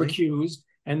recused,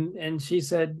 and she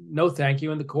said, no, thank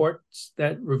you. And the courts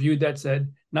that reviewed that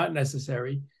said, not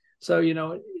necessary. So,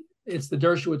 it's the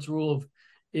Dershowitz rule of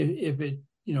if it,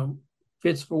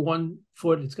 fits for one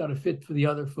foot, it's got to fit for the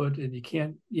other foot. And you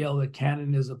can't yell that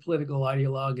Cannon is a political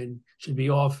ideologue and should be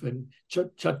off. And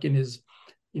Chutkin is,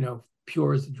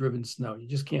 pure as the driven snow. You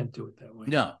just can't do it that way.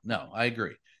 No, I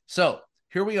agree. So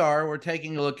here we are. We're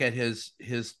taking a look at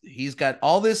he's got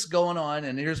all this going on,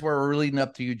 and here's where we're leading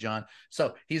up to you, John.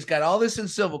 So he's got all this in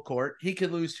civil court. He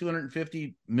could lose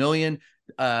 $250 million.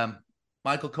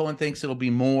 Michael Cohen thinks it'll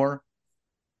be more.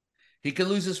 He could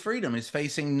lose his freedom. He's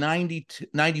facing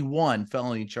 91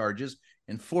 felony charges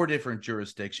in 4 different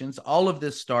jurisdictions. All of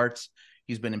this starts,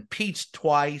 he's been impeached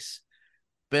twice,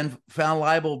 been found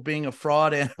liable of being a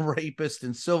fraud and a rapist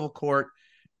in civil court.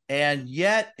 And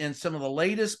yet, in some of the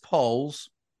latest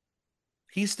polls,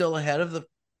 he's still ahead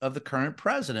of the current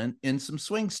president in some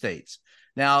swing states.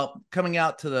 Now, coming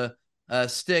out to the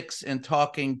sticks and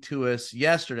talking to us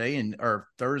yesterday, or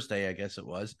Thursday, I guess it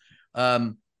was,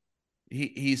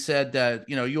 he said that,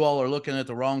 you all are looking at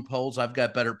the wrong polls. I've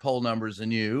got better poll numbers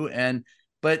than you.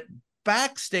 But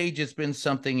backstage, it's been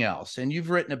something else. And you've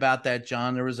written about that,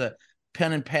 John. There was a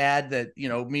pen and pad that,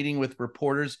 meeting with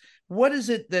reporters. What is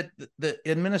it that the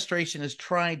administration is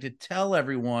trying to tell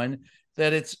everyone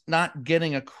that it's not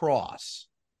getting across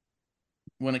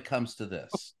when it comes to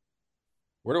this?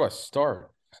 Where do I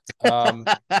start?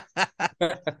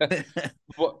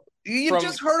 Well, you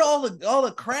just heard all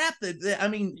the crap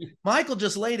Michael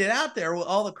just laid it out there with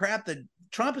all the crap that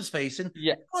Trump is facing.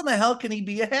 Yeah. How in the hell can he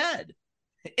be ahead?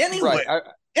 Anywhere. Right.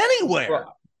 Anywhere.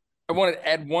 Well, I want to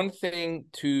add one thing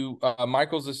to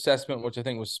Michael's assessment, which I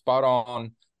think was spot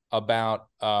on about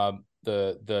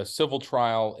the civil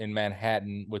trial in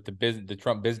Manhattan with the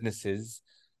Trump businesses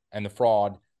and the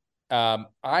fraud.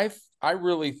 I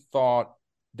really thought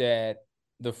that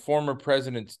the former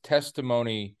president's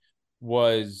testimony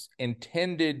was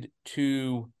intended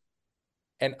to,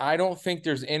 and I don't think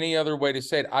there's any other way to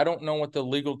say it. I don't know what the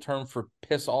legal term for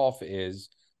piss off is,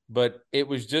 but it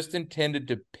was just intended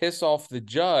to piss off the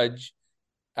judge,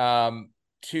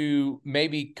 to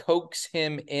maybe coax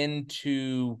him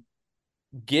into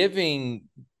giving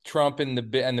Trump and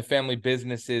the family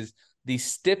businesses the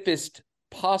stiffest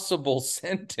possible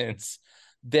sentence,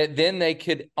 that then they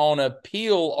could on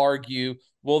appeal argue,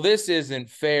 well, this isn't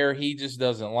fair, he just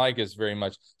doesn't like us very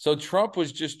much. So Trump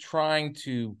was just trying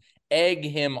to egg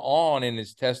him on in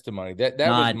his testemony. That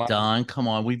Not was my Don. Come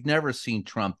on, we've never seen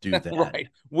Trump do that. right,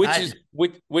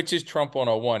 which is Trump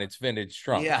 101. It's vintage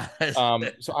Trump. Yeah.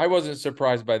 So I wasn't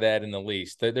surprised by that in the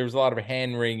least. There was a lot of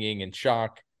hand wringing and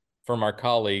shock from our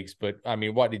colleagues, but I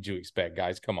mean, what did you expect,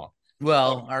 guys? Come on.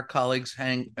 Well, our colleagues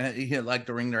like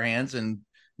to wring their hands and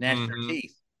gnash their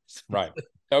teeth. Right.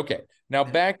 Okay. Now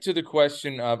back to the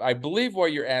question of, I believe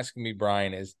what you're asking me,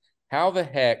 Brian, is how the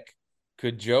heck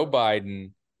could Joe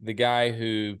Biden, the guy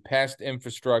who passed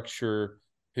infrastructure,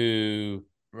 who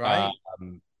right,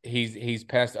 he's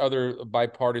passed other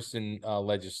bipartisan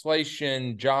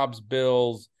legislation, jobs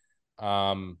bills,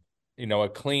 a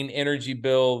clean energy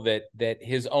bill that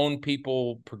his own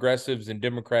people, progressives and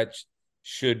Democrats,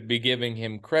 should be giving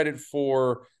him credit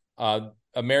for.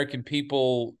 American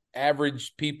people,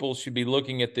 average people, should be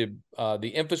looking at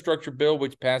the infrastructure bill,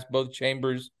 which passed both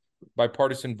chambers,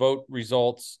 bipartisan vote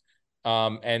results,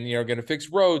 and going to fix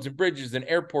roads and bridges and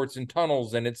airports and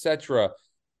tunnels and etc.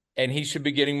 And he should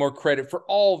be getting more credit for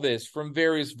all this from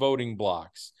various voting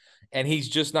blocks. And he's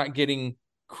just not getting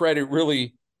credit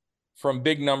really from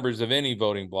big numbers of any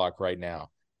voting block right now.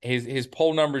 His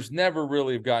poll numbers never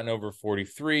really have gotten over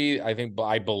 43.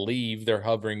 I believe they're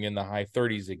hovering in the high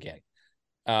 30s again.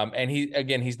 And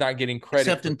he's not getting credit.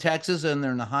 Except in Texas, and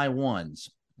they're in the high ones.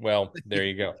 Well, there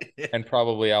you go. And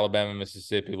probably Alabama,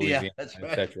 Mississippi, Louisiana,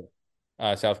 right, etc.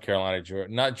 South Carolina,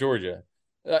 Georgia, not Georgia.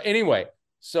 Anyway,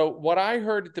 so what I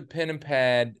heard at the Pen and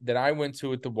Pad that I went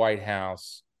to at the White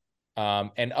House,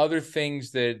 and other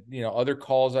things that, other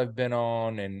calls I've been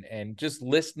on, and just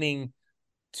listening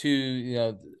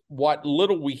to, what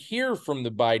little we hear from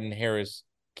the Biden-Harris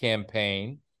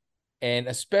campaign, and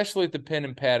especially at the Pen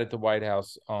and Pad at the White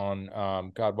House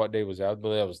on, God, what day was that? I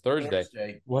believe that was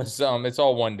Thursday. Was it's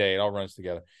all one day. It all runs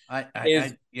together.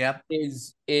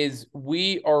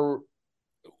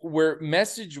 We're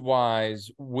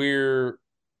message-wise, we're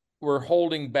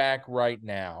holding back right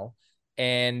now,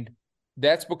 and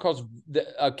that's because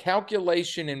a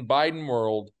calculation in Biden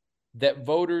world that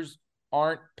voters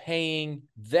aren't paying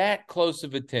that close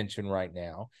of attention right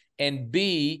now, and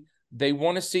B, they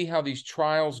want to see how these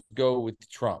trials go with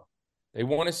Trump. They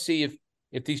want to see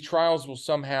if these trials will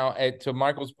somehow, to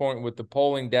Michael's point with the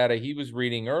polling data he was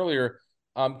reading earlier,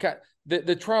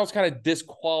 the trials kind of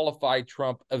disqualify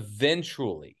Trump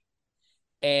eventually.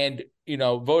 And,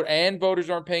 voters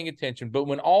aren't paying attention. But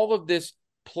when all of this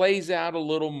plays out a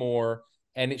little more,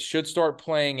 and it should start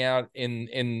playing out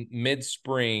in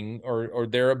mid-spring or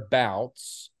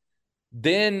thereabouts,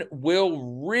 then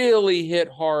we'll really hit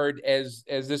hard, as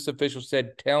this official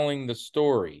said, telling the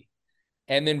story.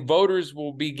 And then voters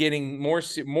will be getting more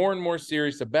and more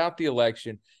serious about the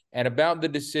election and about the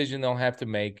decision they'll have to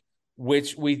make,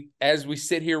 which as we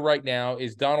sit here right now,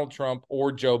 is Donald Trump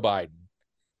or Joe Biden.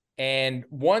 And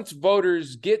once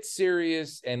voters get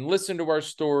serious and listen to our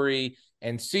story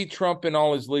and see Trump in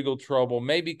all his legal trouble,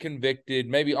 maybe convicted,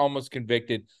 maybe almost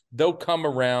convicted, they'll come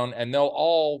around, and they'll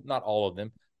all, not all of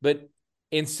them, but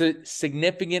in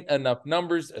significant enough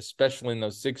numbers, especially in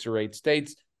those 6 or 8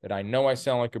 states that I know I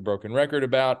sound like a broken record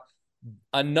about,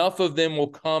 enough of them will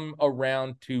come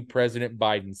around to President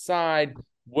Biden's side,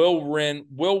 will win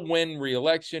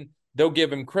re-election. They'll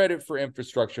give him credit for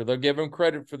infrastructure. They'll give him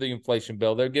credit for the inflation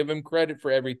bill. They'll give him credit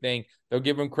for everything. They'll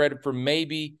give him credit for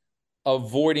maybe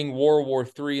avoiding World War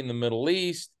III in the Middle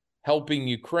East, helping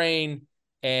Ukraine,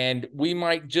 and we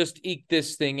might just eke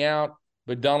this thing out,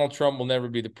 but Donald Trump will never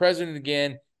be the president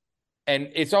again.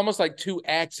 And it's almost like two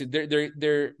acts.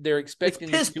 They're expecting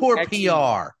it's piss poor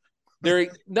PR.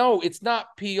 No, it's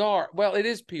not PR. Well, it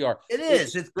is PR. It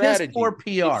is. It's piss poor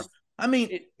PR.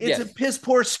 It's a piss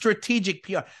poor strategic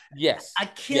PR. Yes. I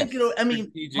can't get over.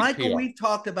 Michael, PR. We've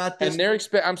talked about this. And they're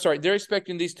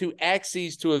expecting these two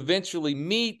axes to eventually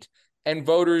meet, and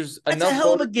voters. That's a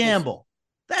hell of a gamble.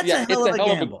 That's a hell of a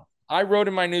gamble. I wrote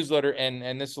in my newsletter,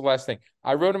 and this is the last thing.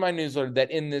 I wrote in my newsletter that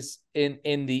in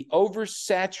the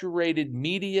oversaturated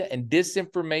media and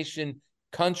disinformation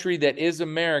country that is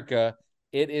America,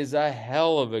 it is a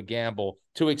hell of a gamble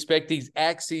to expect these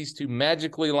axes to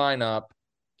magically line up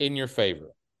in your favor.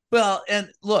 Well, and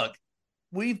look,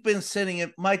 we've been sitting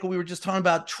at, Michael, we were just talking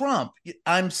about Trump.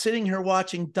 I'm sitting here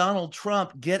watching Donald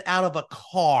Trump get out of a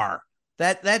car.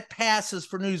 That passes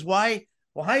for news. Why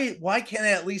can't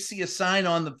I at least see a sign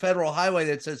on the federal highway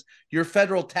that says your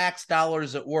federal tax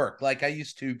dollars at work, like I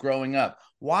used to growing up?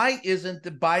 Why isn't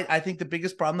I think the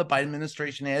biggest problem the Biden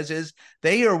administration has is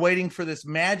they are waiting for this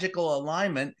magical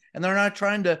alignment, and they're not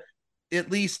trying to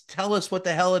at least tell us what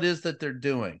the hell it is that they're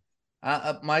doing.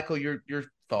 Michael, your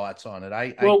thoughts on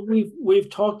it? We've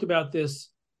talked about this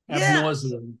ad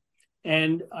nauseum,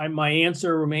 and my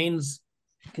answer remains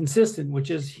consistent, which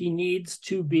is he needs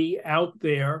to be out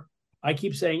there. I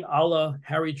keep saying a la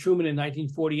Harry Truman in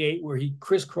 1948, where he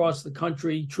crisscrossed the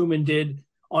country, Truman did,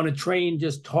 on a train,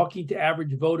 just talking to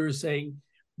average voters, saying,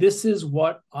 this is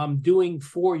what I'm doing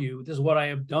for you. This is what I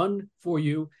have done for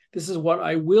you. This is what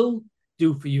I will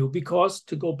do for you. Because,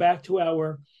 to go back to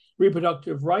our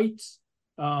reproductive rights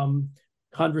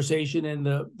conversation and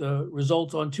the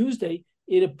results on Tuesday,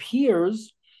 it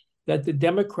appears that the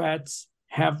Democrats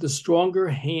have the stronger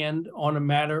hand on a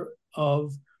matter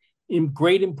of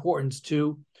great importance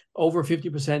to over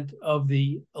 50% of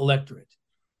the electorate.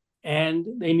 And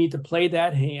they need to play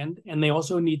that hand, and they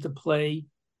also need to play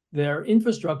their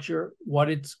infrastructure, what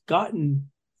it's gotten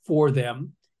for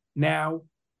them. Now,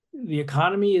 the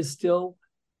economy is still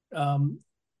a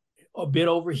bit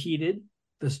overheated.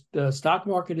 The stock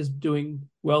market is doing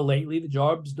well lately. The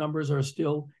jobs numbers are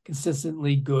still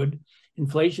consistently good.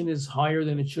 Inflation is higher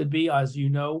than it should be. As you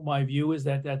know, my view is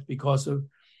that that's because of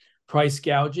price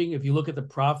gouging. If you look at the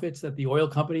profits that the oil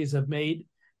companies have made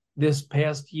this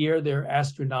past year, they're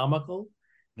astronomical.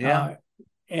 Yeah.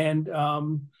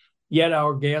 Yet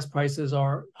our gas prices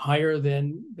are higher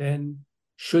than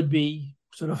should be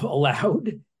sort of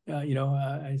allowed.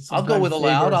 I'll go with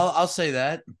allowed. I'll say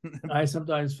that. I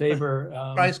sometimes favor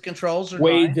price controls,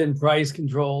 wage and price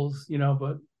controls.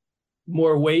 But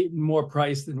more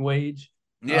price than wage.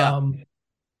 Yeah.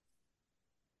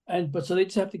 So they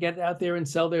just have to get out there and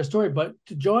sell their story. But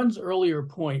to John's earlier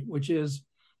point, which is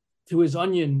to his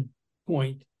onion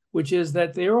point, which is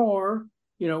that there are,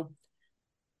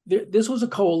 this was a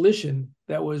coalition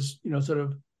that was, sort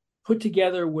of put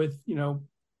together with,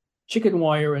 chicken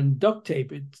wire and duct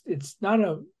tape. It's not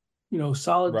a,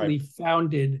 solidly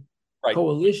founded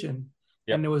coalition.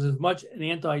 Yep. And there was as much an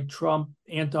anti-Trump,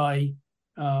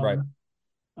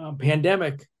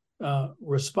 pandemic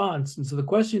response. And so the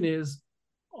question is,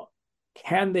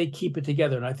 can they keep it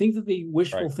together? And I think that the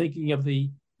wishful thinking of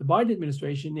the Biden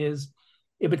administration is,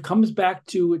 if it comes back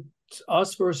to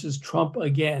us versus Trump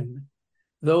again,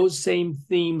 those same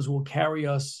themes will carry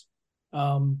us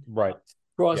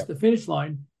across the finish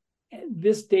line. And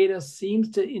this data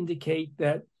seems to indicate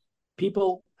that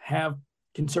people have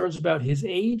concerns about his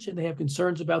age and they have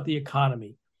concerns about the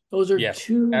economy. Those are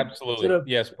two absolutely sort of,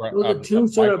 yes. Those are two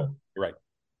sort of right.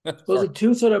 Those are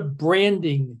two sort of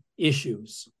branding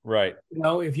issues. Right.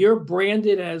 If you're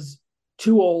branded as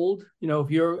too old,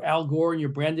 if you're Al Gore and you're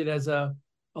branded as a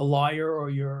liar, or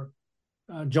you're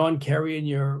John Kerry and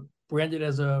you're branded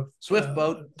as a swift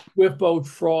boat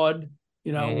fraud,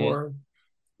 or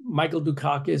Michael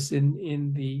Dukakis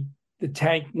in the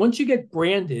tank. Once you get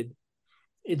branded,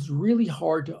 it's really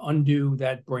hard to undo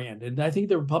that brand. And I think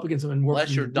the Republicans have been working.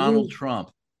 Unless you're Donald Trump.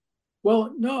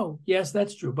 Well, no, yes,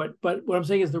 that's true. But what I'm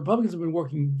saying is the Republicans have been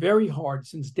working very hard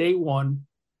since day one,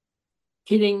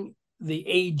 hitting the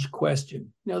age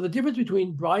question. Now, the difference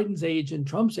between Biden's age and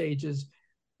Trump's age is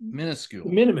minuscule,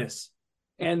 minimus.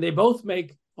 And they both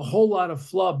make a whole lot of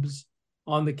flubs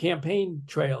on the campaign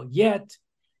trail. Yet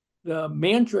the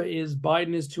mantra is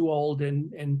Biden is too old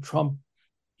and Trump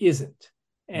isn't.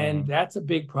 And that's a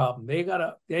big problem. They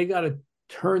gotta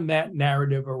turn that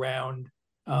narrative around.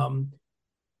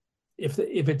 If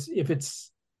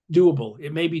it's doable,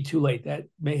 it may be too late. That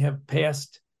may have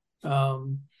passed. That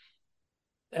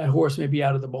horse may be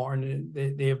out of the barn. And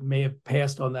they may have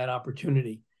passed on that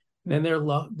opportunity. Then they're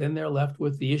left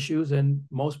with the issues, and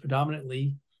most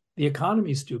predominantly, the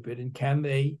economy is stupid. And can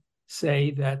they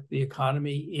say that the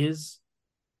economy is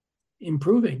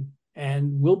improving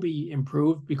and will be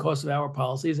improved because of our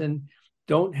policies, and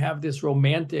don't have this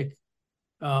romantic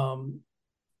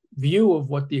view of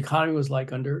what the economy was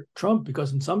like under Trump?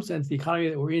 Because in some sense, the economy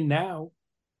that we're in now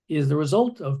is the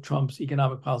result of Trump's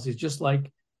economic policies, just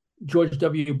like George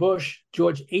H.W.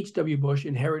 Bush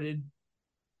inherited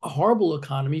a horrible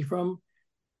economy from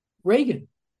Reagan,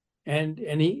 and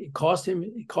it cost him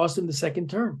the second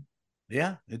term.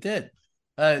 Yeah, it did.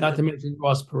 Not to mention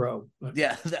Ross Perot. But.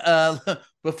 Yeah.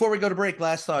 Before we go to break,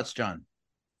 last thoughts, John.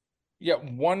 Yeah,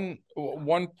 one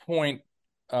point,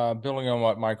 building on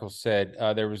what Michael said,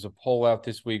 there was a poll out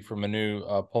this week from a new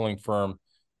polling firm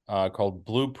called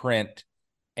Blueprint,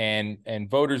 and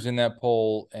voters in that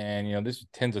poll, and this is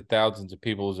tens of thousands of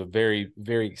people, is a very,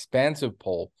 very expansive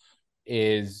poll.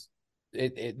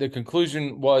 The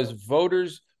conclusion was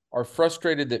voters are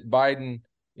frustrated that Biden,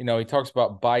 he talks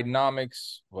about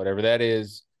Bidenomics, whatever that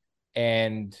is,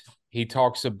 and he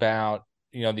talks about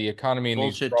the economy and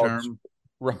bullshit these term.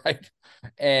 Right.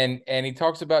 And he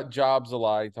talks about jobs a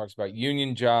lot. He talks about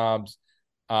union jobs.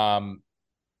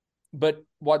 But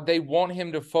what they want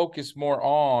him to focus more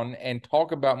on and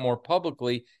talk about more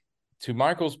publicly, to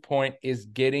Michael's point, is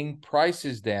getting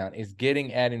prices down, is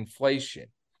getting at inflation.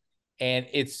 And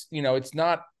it's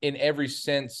not in every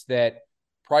sense that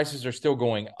prices are still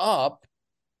going up.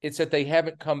 It's that they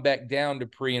haven't come back down to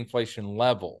pre-inflation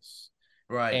levels.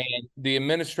 Right. And the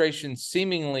administration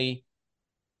seemingly,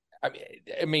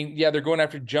 I mean, yeah, they're going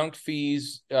after junk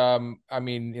fees.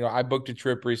 I booked a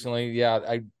trip recently.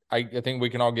 Yeah, I think we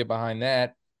can all get behind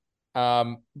that.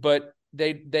 But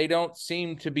they don't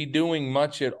seem to be doing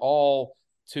much at all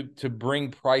to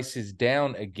bring prices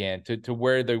down again to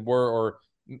where they were, or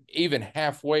even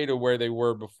halfway to where they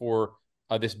were before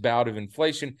this bout of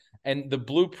inflation. And the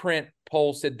Blueprint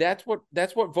poll said that's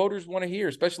what voters want to hear,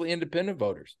 especially independent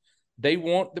voters. They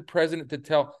want the president to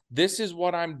tell, this is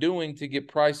what I'm doing to get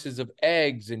prices of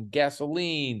eggs and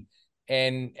gasoline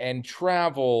and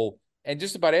travel and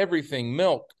just about everything,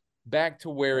 milk, back to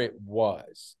where it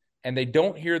was. And they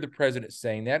don't hear the president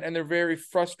saying that, and they're very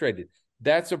frustrated.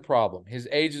 That's a problem. His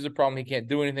age is a problem. He can't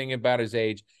do anything about his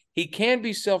age. He can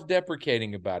be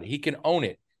self-deprecating about it. He can own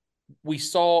it. We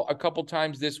saw a couple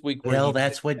times this week.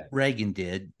 That's what Reagan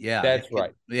did. Yeah, that's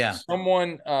right. Yeah.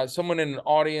 Someone in an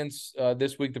audience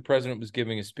this week, the president was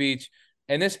giving a speech,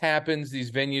 and this happens.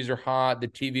 These venues are hot. The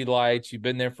TV lights. You've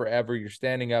been there forever. You're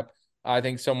standing up. I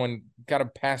think someone kind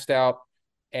of passed out,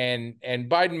 and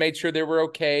Biden made sure they were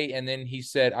okay. And then he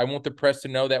said, "I want the press to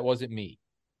know that wasn't me."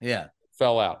 Yeah,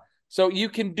 fell out. So you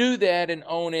can do that and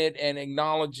own it and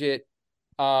acknowledge it.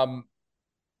 And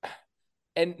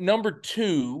number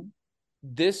two,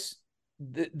 this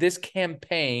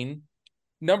campaign,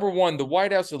 number one, the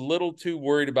White House is a little too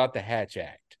worried about the Hatch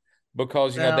Act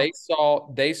because they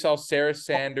saw Sarah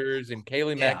Sanders and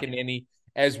Kayleigh McEnany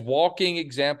as walking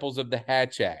examples of the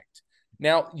Hatch Act.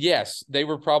 Now, yes, they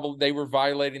were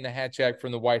violating the Hatch Act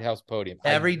from the White House podium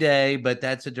every day, but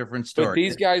that's a different story. But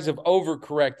these guys have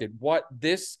overcorrected. What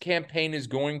this campaign is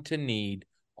going to need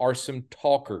are some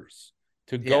talkers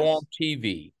to go on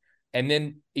TV. And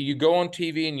then you go on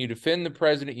TV and you defend the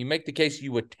president. You make the case,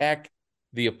 you attack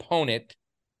the opponent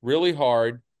really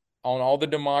hard on all the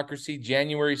democracy,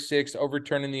 January 6th,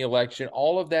 overturning the election,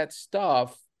 all of that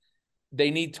stuff.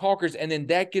 They need talkers. And then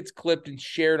that gets clipped and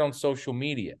shared on social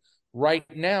media. Right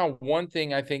now, one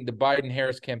thing I think the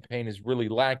Biden-Harris campaign is really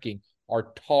lacking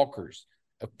are talkers.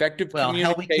 Effective communicators.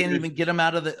 Hell, we can't even get them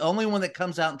out of the only one that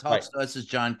comes out and talks to us is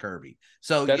John Kirby.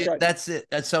 So that's it.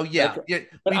 So yeah,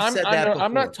 but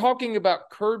I'm not talking about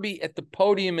Kirby at the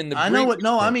podium in the. I know what.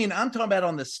 No, I mean I'm talking about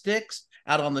on the sticks,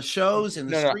 out on the shows, in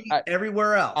the street,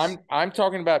 everywhere else. I'm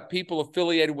talking about people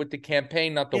affiliated with the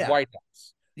campaign, not the White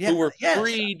House,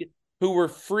 who were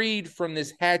freed from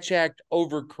this Hatch Act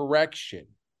overcorrection.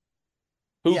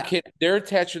 They're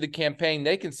attached to the campaign.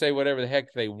 They can say whatever the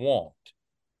heck they want.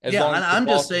 And I'm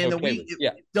just saying that we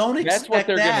don't expect that's what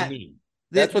they're going to need.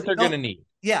 That's what they're going to need.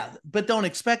 Yeah, but don't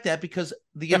expect that because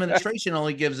the administration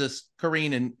only gives us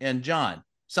Karine and John.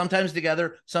 Sometimes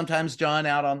together, sometimes John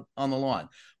out on the lawn.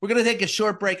 We're going to take a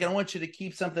short break, and I want you to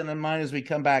keep something in mind as we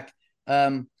come back.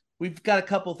 We've got a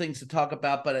couple things to talk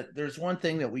about, but there's one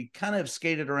thing that we kind of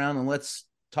skated around, and let's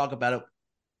talk about it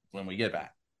when we get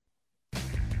back.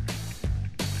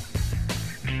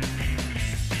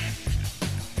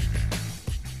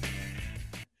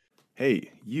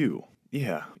 Hey, you.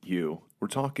 Yeah, you. We're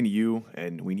talking to you,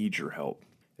 and we need your help.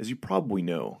 As you probably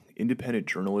know, independent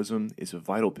journalism is a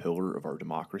vital pillar of our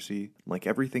democracy. Like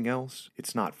everything else,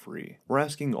 it's not free. We're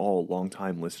asking all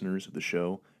longtime listeners of the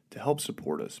show to help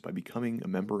support us by becoming a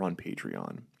member on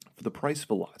Patreon. For the price of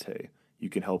a latte, you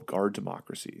can help guard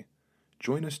democracy.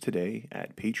 Join us today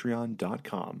at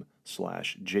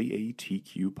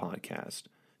patreon.com/JATQ podcast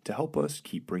to help us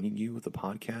keep bringing you the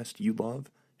podcast you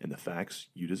love and the facts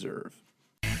you deserve.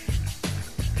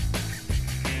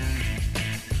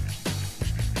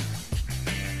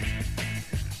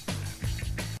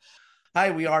 Hi,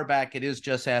 we are back. It is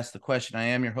Just Ask the Question. I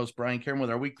am your host, Brian Karen,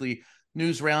 with our weekly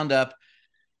news roundup.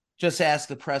 Just Ask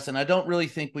the Press, and I don't really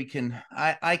think we can.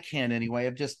 I can't anyway.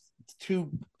 I've just two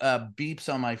beeps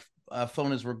on my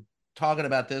phone as we're talking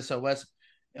about this. In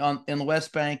the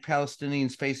West Bank,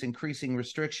 Palestinians face increasing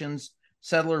restrictions,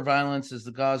 settler violence as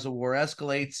the Gaza war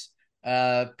escalates.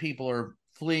 People are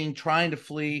fleeing, trying to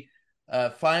flee.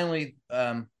 Finally,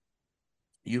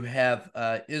 you have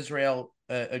Israel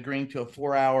agreeing to a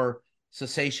 4-hour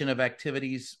cessation of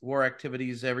war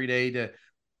activities every day to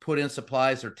put in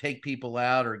supplies or take people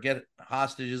out or get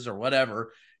hostages or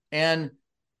whatever. And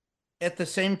at the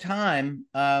same time,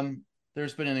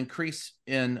 there's been an increase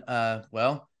in,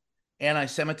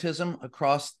 anti-Semitism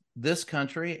across this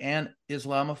country and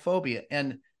Islamophobia.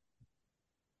 And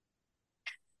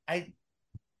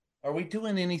are we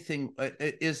doing anything?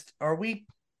 Are we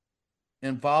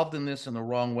involved in this in the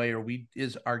wrong way, or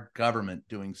is our government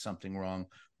doing something wrong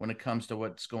when it comes to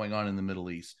what's going on in the Middle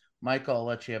East? Michael, I'll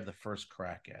let you have the first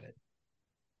crack at it.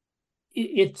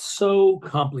 It's so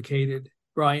complicated,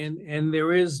 Brian, and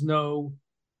there is no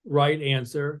right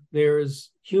answer.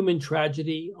 There's human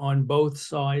tragedy on both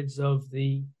sides of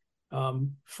the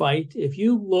fight. If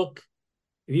you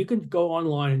can go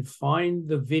online and find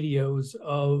the videos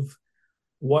of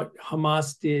what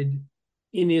Hamas did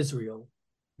in Israel,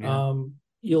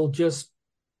 you'll just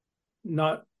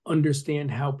not understand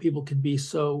how people could be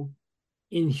so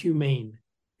inhumane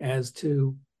as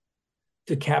to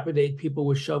decapitate people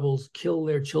with shovels, kill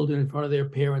their children in front of their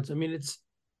parents. I mean, it's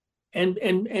and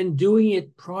doing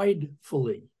it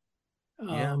pridefully,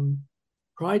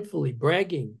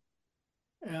 bragging.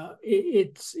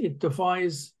 It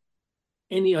defies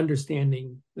any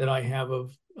understanding that I have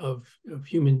of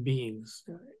human beings.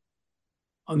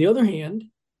 On the other hand,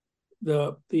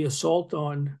 the assault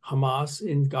on Hamas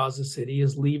in Gaza City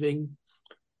is leaving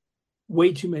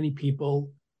way too many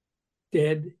people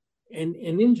dead and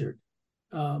injured.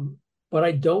 But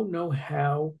I don't know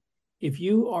how, if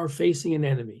you are facing an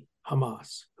enemy,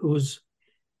 Hamas, who's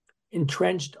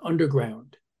entrenched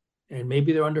underground, and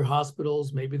maybe they're under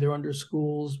hospitals, maybe they're under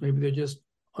schools, maybe they're just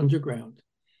underground,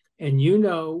 and you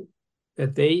know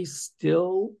that they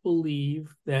still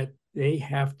believe that they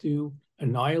have to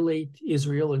annihilate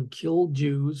Israel and kill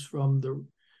Jews from the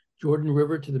Jordan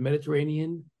River to the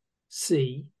Mediterranean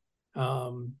Sea,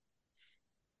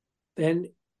 then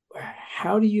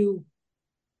how do you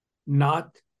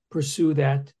not pursue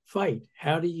that fight?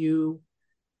 How do you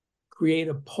create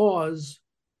a pause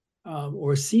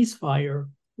or a ceasefire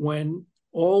when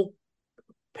all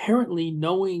apparently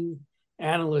knowing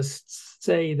analysts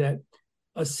say that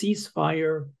a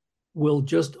ceasefire will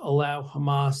just allow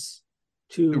Hamas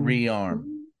to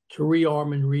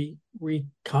rearm and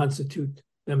reconstitute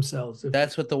themselves?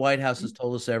 That's what the White House has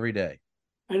told us every day.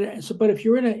 And so, but if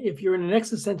you're in an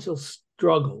existential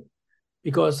struggle,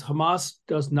 because Hamas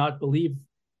does not believe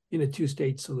in a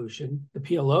two-state solution, the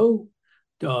PLO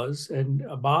does, and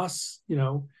Abbas,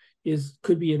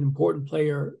 could be an important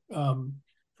player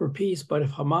for peace. But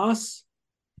if Hamas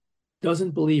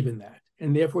doesn't believe in that,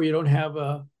 and therefore you don't have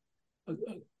a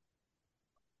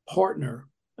partner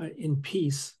in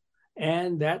peace,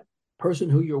 and that person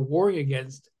who you're warring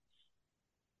against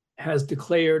has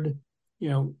declared,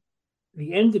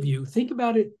 the end of you. Think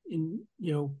about it in,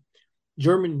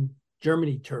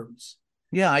 Germany terms.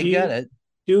 Yeah, I get it.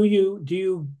 Do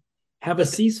you have a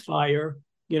ceasefire,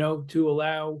 to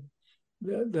allow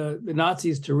the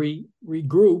Nazis to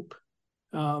regroup,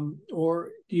 or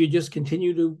do you just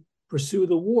continue to pursue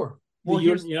the war? Well,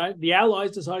 the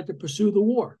Allies decided to pursue the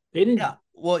war. They didn't. Yeah.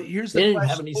 Well, here's the they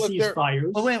question. Didn't have any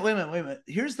ceasefires. Well, wait a minute.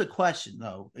 Here's the question,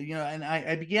 though. And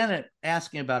I began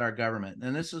asking about our government,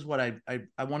 and this is what I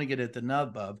want to get at the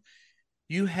nub of.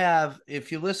 You have,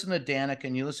 if you listen to Danik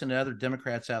and you listen to other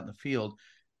Democrats out in the field,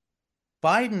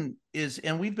 Biden is,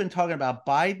 and we've been talking about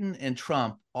Biden and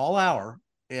Trump all hour,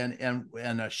 and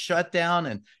a shutdown,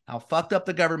 and how fucked up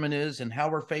the government is, and how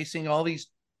we're facing all these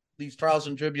trials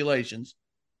and tribulations.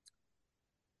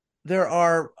 There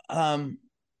are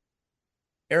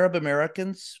Arab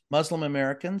Americans, Muslim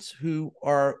Americans who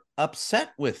are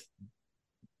upset with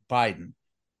Biden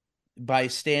by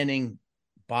standing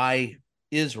by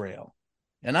Israel.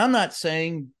 And I'm not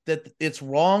saying that it's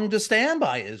wrong to stand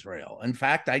by Israel. In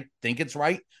fact, I think it's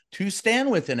right to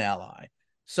stand with an ally.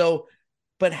 So,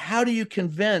 but how do you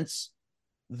convince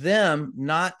them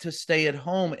not to stay at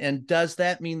home? And does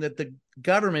that mean that the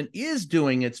government is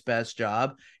doing its best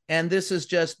job, and this is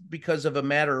just because of a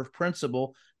matter of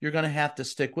principle, you're going to have to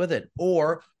stick with it?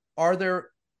 Or are there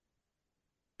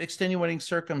extenuating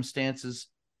circumstances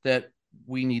that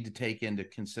we need to take into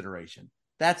consideration?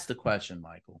 That's the question,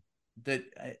 Michael. And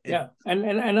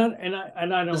I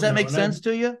don't. Does that make sense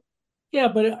to you? Yeah,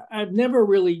 but I've never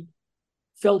really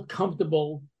felt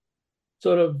comfortable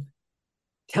sort of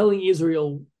telling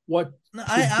Israel what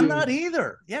I'm not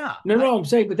either. Yeah. No, I'm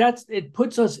saying, but it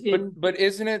puts us in. But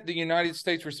isn't it the United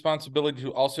States' responsibility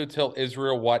to also tell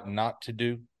Israel what not to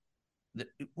do?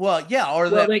 Well, yeah, or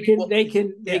well, that they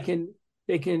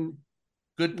can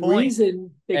good point.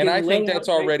 reason. And I think that's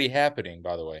already happening,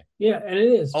 by the way. Yeah, and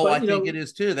it is. Oh, but, I think it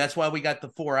is too. That's why we got the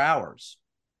 4 hours.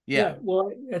 Yeah.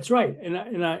 Well, that's right, and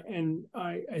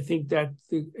I think that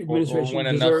the administration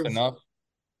when deserves enough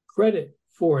credit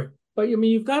for it. But I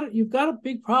mean, you've got a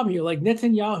big problem here. Like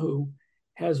Netanyahu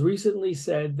has recently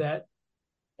said that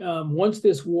once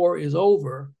this war is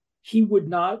over, he would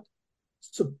not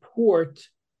support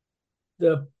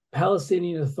the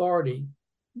Palestinian Authority,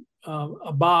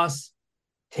 Abbas,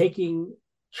 taking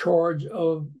charge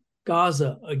of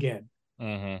Gaza again.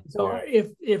 Mm-hmm. So if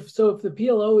the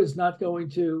PLO is not going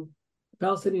to, the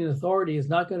Palestinian Authority is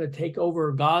not going to take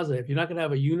over Gaza, if you're not going to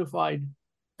have a unified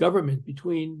government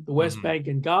between the West Bank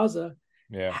and Gaza,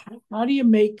 how do you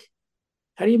make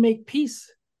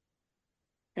peace?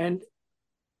 And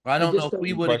I don't know if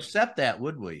we would accept that,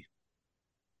 would we?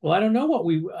 Well, I don't know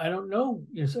I don't know.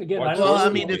 Again, I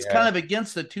mean, it's kind of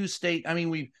against the two-state. I mean,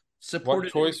 we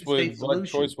supported what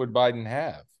choice would Biden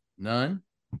have? None.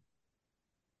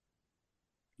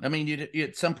 I mean,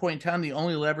 at some point in time, the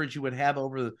only leverage you would have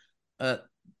over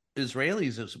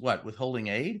Israelis is what? Withholding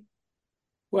aid?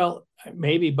 Well,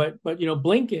 maybe, but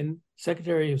Blinken,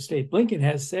 Secretary of State Blinken,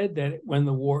 has said that when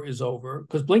the war is over,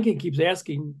 because Blinken keeps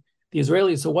asking the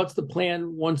Israelis, so what's the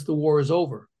plan once the war is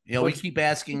over? Yeah, we keep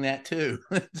asking that too.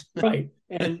 Right,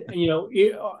 and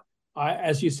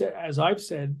as you said, as I've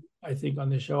said, I think on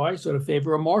this show, I sort of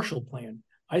favor a Marshall Plan.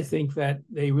 I think that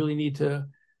they really need to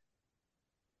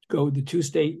go the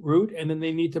two-state route, and then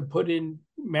they need to put in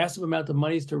massive amount of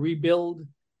monies to rebuild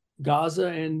Gaza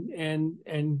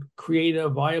and create a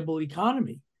viable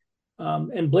economy.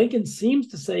 And Blinken seems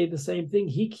to say the same thing.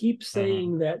 He keeps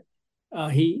saying that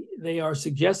they are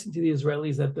suggesting to the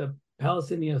Israelis that the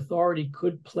Palestinian Authority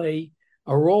could play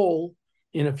a role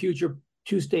in a future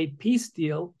two-state peace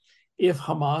deal if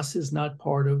Hamas is not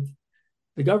part of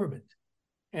the government.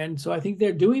 And so I think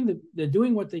they're doing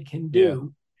what they can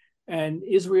do. Yeah. And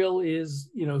Israel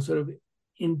is, sort of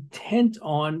intent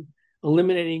on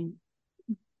eliminating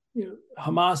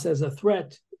Hamas as a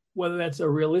threat. Whether that's a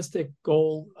realistic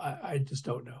goal, I just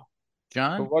don't know.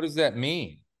 John? But what does that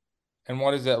mean? And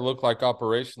what does that look like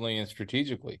operationally and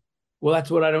strategically? Well, that's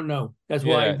what I don't know.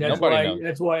 Nobody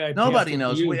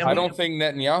knows. I don't think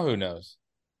Netanyahu knows.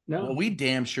 No. Well, we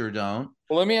damn sure don't.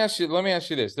 Well, let me ask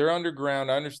you this. They're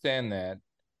underground. I understand that.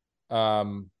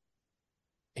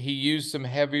 He used some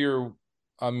heavier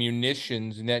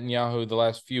munitions, Netanyahu, the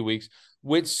last few weeks,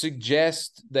 which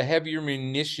suggests the heavier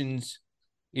munitions,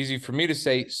 easy for me to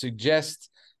say, suggests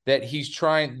that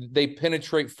they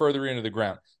penetrate further into the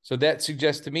ground. So that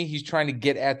suggests to me he's trying to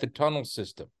get at the tunnel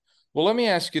system. Well, let me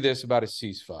ask you this about a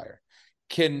ceasefire.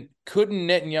 Couldn't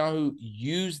Netanyahu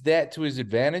use that to his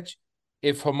advantage?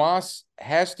 If Hamas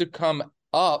has to come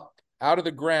up out of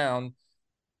the ground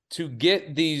to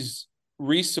get these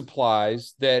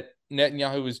resupplies that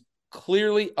Netanyahu is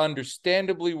clearly,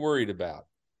 understandably worried about,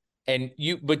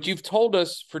 but you've told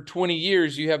us for 20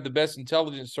 years you have the best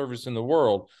intelligence service in the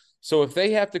world. So if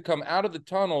they have to come out of the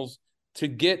tunnels to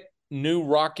get new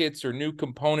rockets or new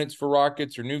components for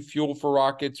rockets or new fuel for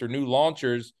rockets or new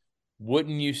launchers,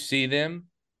 wouldn't you see them?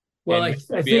 Well, I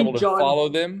think, able to John, follow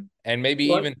them and maybe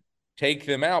even take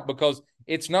them out? Because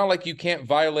it's not like you can't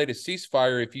violate a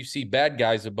ceasefire if you see bad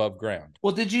guys above ground.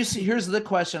 Well, did you see? Here's the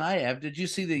question I have. Did you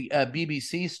see the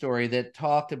BBC story that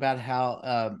talked about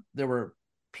how there were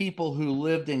people who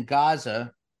lived in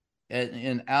Gaza,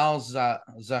 in Al-Zahra,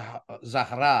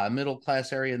 a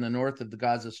middle-class area in the north of the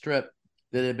Gaza Strip,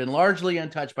 that had been largely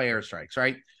untouched by airstrikes,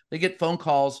 right? They get phone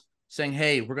calls saying,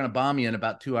 hey, we're going to bomb you in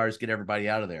about 2 hours, get everybody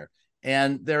out of there.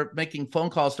 And they're making phone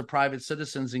calls to private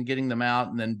citizens and getting them out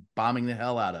and then bombing the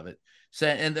hell out of it.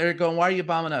 And they're going, why are you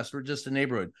bombing us? We're just a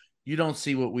neighborhood. You don't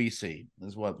see what we see,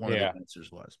 is what one of the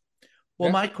answers was.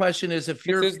 Well, my question is, if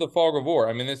this is the fog of war.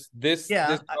 I mean, this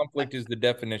conflict is the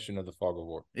definition of the fog of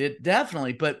war. It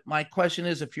definitely. But my question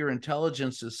is, if your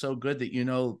intelligence is so good that you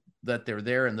know that they're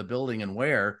there in the building and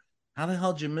where, how the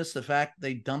hell did you miss the fact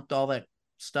they dumped all that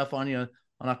stuff on you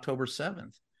on October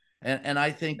 7th? And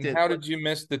I think that. How did you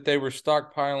miss that they were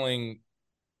stockpiling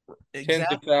tens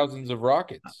of thousands of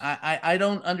rockets? I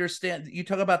don't understand. You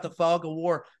talk about the fog of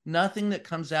war. Nothing that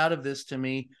comes out of this to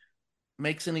me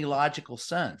makes any logical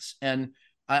sense. And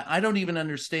I don't even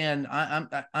understand.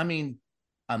 I mean,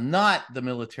 I'm not the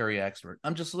military expert.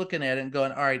 I'm just looking at it and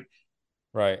going, all right.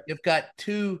 Right. You've got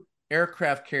two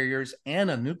aircraft carriers and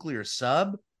a nuclear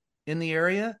sub in the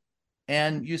area,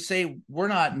 and you say we're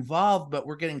not involved, but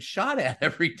we're getting shot at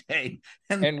every day.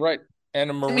 And a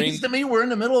Marine, it means to me we're in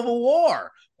the middle of a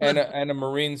war. And a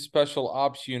Marine Special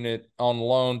Ops unit on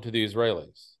loan to the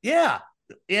Israelis. Yeah.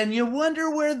 And you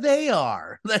wonder where they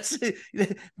are.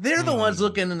 They're the ones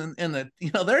looking in the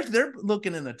they're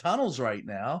looking in the tunnels right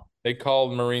now. They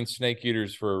called Marine snake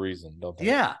eaters for a reason, don't they?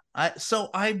 Yeah. I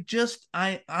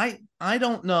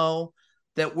don't know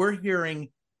that we're hearing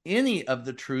any of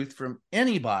the truth from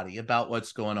anybody about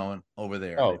what's going on over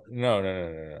there. Oh,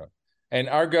 no. And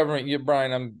our government,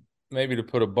 Brian, I'm maybe to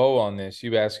put a bow on this,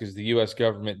 you ask, is the U.S.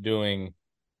 government doing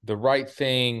the right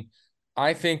thing?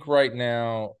 I think right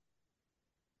now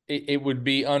it would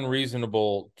be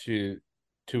unreasonable to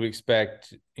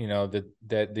expect,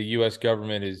 that the U.S.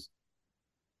 government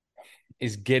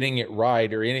is getting it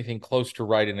right or anything close to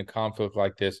right in a conflict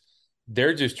like this.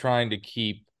 They're just trying to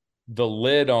keep the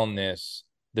lid on this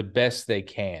the best they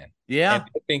can. Yeah. And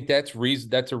I think that's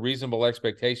a reasonable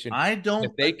expectation.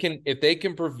 If they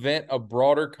can prevent a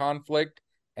broader conflict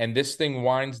and this thing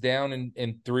winds down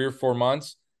in 3 or 4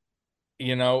 months,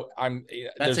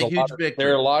 that's a huge victory.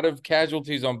 There are a lot of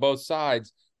casualties on both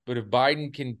sides, but if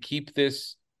Biden can keep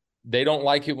this, they don't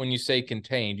like it when you say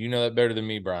contained. You know that better than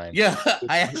me, Brian. Yeah,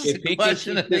 I asked the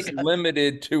question. If he can keep this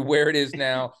limited to where it is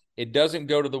now, it doesn't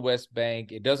go to the West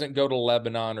Bank, it doesn't go to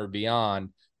Lebanon or beyond.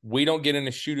 We don't get in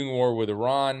a shooting war with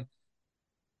Iran.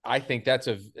 I think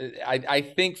I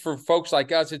think for folks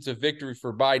like us, it's a victory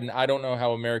for Biden. I don't know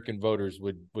how American voters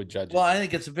would judge it. Well, I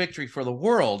think it's a victory for the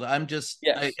world. I'm just,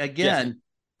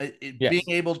 being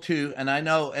able to, and I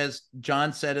know, as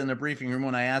John said in the briefing room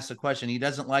when I asked the question, he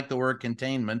doesn't like the word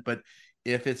containment, but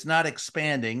if it's not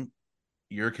expanding,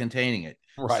 you're containing it.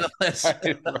 Right. So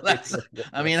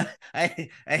I mean, I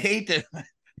hate to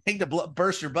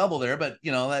burst your bubble there, but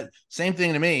that same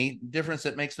thing to me. Difference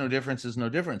that makes no difference is no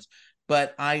difference.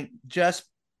 But I just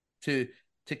to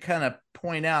kind of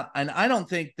point out, and I don't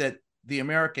think that the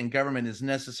American government is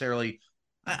necessarily.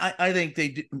 I think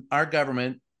our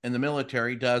government and the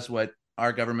military does what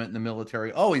our government and the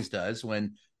military always does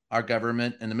when our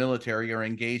government and the military are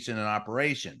engaged in an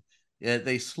operation.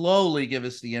 They slowly give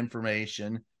us the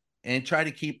information and try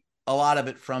to keep a lot of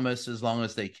it from us as long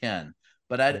as they can.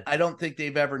 But I don't think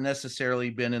they've ever necessarily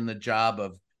been in the job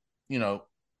of,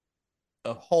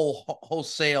 a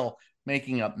wholesale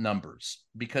making up numbers,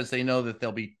 because they know that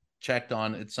they'll be checked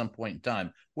on at some point in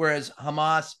time. Whereas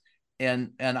Hamas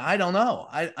and I don't know.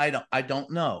 I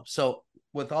don't know. So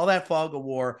with all that fog of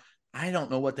war, I don't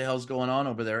know what the hell's going on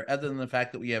over there, other than the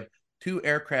fact that we have 2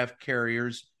 aircraft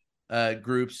carriers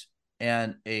groups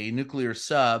and a nuclear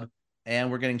sub, and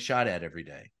we're getting shot at every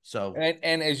day. So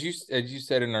and as you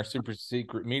said in our super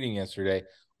secret meeting yesterday,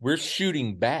 we're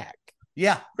shooting back.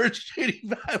 Yeah, we're shooting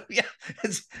back. Yeah,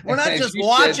 we're not just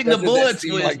watching the bullets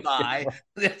whiz by.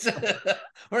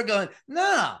 We're going,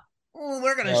 no,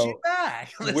 we're going to shoot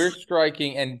back. We're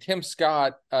striking. And Tim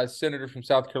Scott, senator from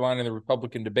South Carolina in the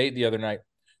Republican debate the other night,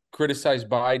 criticized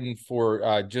Biden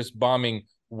for just bombing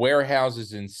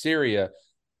warehouses in Syria.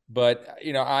 But,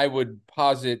 I would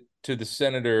posit to the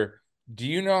senator, do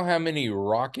you know how many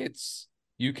rockets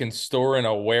you can store in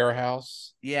a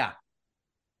warehouse? Yeah.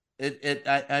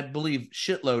 I believe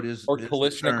shitload is, or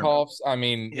Kalashnikovs. I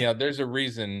mean, there's a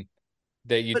reason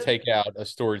that you take out a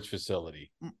storage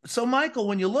facility. So, Michael,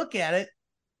 when you look at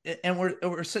it, and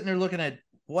we're sitting there looking at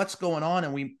what's going on,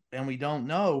 and we don't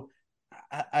know.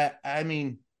 I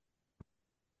mean,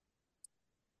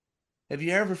 have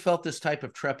you ever felt this type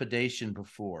of trepidation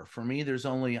before? For me,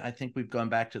 I think we've gone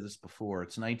back to this before.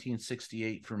 It's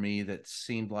 1968 for me that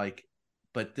seemed like,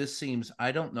 but this seems,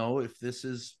 I don't know if this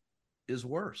is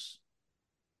worse.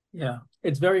 Yeah,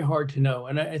 it's very hard to know.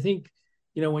 And I think,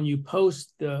 when you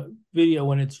post the video,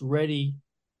 when it's ready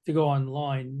to go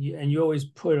online, and you always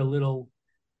put a little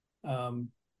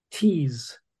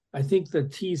tease. I think the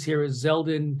tease here is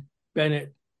Zeldin,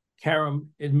 Bennett,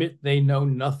 Karam admit they know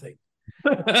nothing.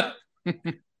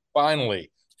 Finally,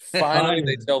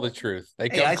 they tell the truth.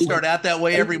 I start out that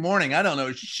way every morning. I don't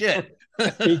know shit.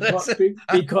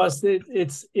 because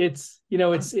it's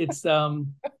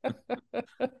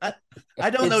I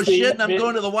don't know shit, and I'm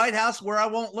going to the White House where I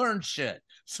won't learn shit.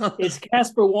 So it's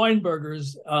Caspar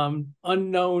Weinberger's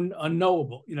unknown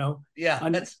unknowable. Yeah,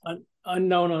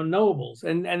 unknown unknowables,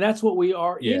 and that's what we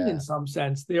are in some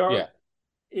sense. They are.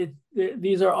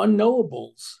 These are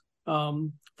unknowables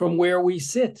from where we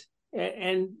sit,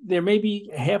 and there may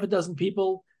be half a dozen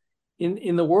people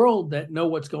in the world that know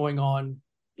what's going on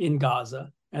in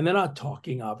Gaza, and they're not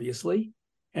talking, obviously.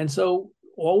 And so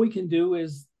all we can do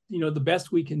is, the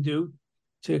best we can do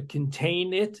to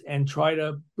contain it and try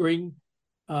to bring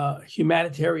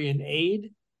humanitarian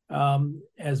aid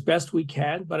as best we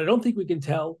can. But I don't think we can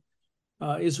tell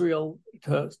Israel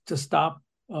to stop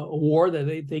a war that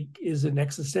they think is an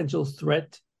existential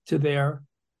threat to their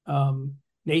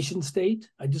nation state.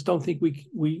 I just don't think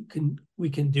we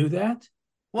can do that.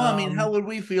 Well, I mean, how would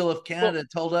we feel if Canada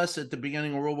told us at the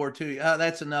beginning of World War II,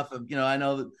 that's enough of, I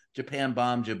know that Japan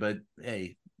bombed you, but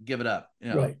hey, give it up.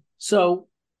 Right. So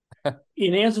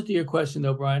in answer to your question,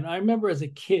 though, Brian, I remember as a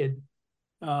kid,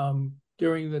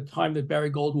 during the time that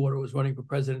Barry Goldwater was running for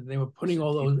president, they were putting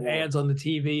all those ads on the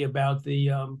TV about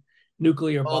the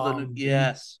nuclear bomb.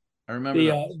 Yes, I remember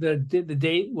the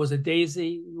date was a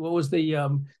Daisy. What was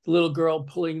the little girl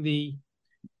pulling the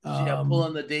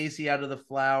pulling the daisy out of the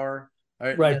flower?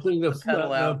 Right, pulling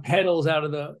the petals out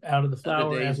of the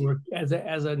flower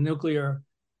as a nuclear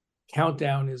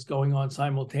countdown is going on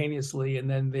simultaneously, and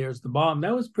then there's the bomb.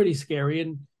 That was pretty scary,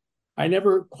 and I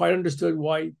never quite understood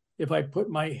why, if I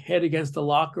put my head against the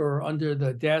locker or under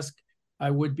the desk, I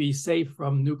would be safe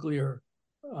from nuclear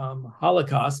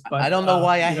holocaust. But I don't know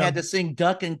why I had to sing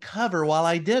 "Duck and Cover" while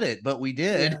I did it, but we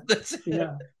did.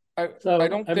 Yeah. I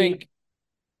don't think.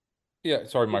 Yeah,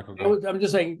 sorry, Michael. I'm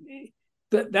just saying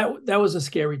that was a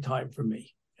scary time for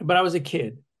me, but I was a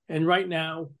kid, and right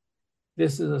now,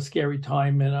 this is a scary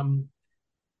time, and I'm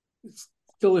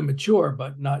still immature,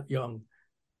 but not young.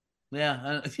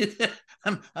 Yeah,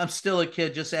 I'm still a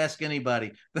kid. Just ask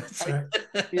anybody.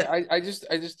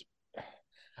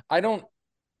 I don't.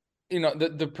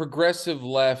 The progressive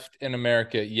left in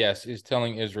America, yes, is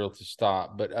telling Israel to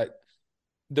stop, but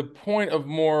the point of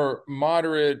more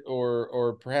moderate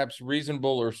or perhaps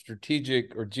reasonable or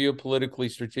strategic or geopolitically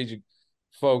strategic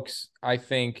folks, I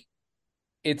think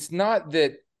it's not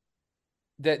that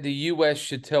the U.S.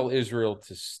 should tell Israel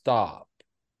to stop.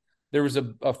 There was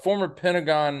a former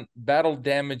Pentagon battle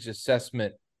damage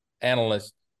assessment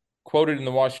analyst quoted in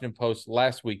the Washington Post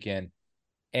last weekend,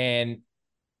 and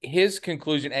his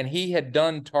conclusion, and he had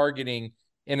done targeting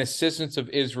in assistance of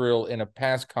Israel in a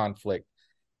past conflict,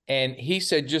 and he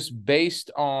said, just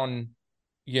based on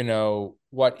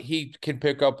what he can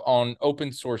pick up on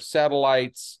open source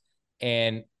satellites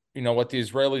and what the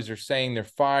Israelis are saying they're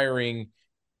firing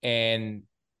and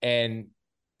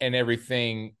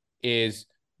everything, is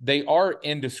they are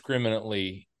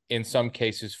indiscriminately in some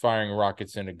cases firing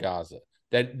rockets into Gaza.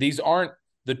 That these aren't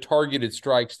the targeted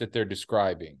strikes that they're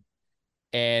describing.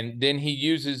 And then he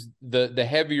uses the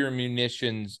heavier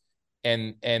munitions,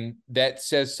 and that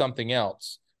says something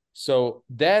else. So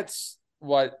that's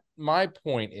what my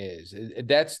point is.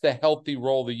 That's the healthy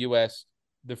role the U.S.,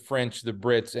 the French, the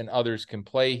Brits, and others can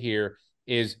play here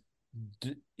is,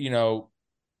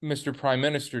 Mr. Prime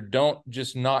Minister, don't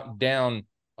just knock down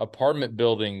apartment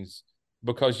buildings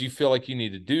because you feel like you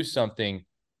need to do something.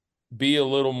 Be a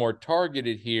little more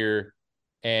targeted here.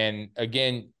 And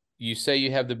again, you say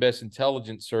you have the best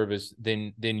intelligence service,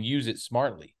 then use it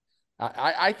smartly.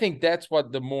 I think that's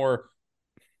what the more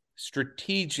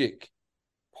strategic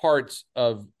parts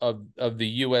of the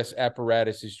U.S.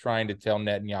 apparatus is trying to tell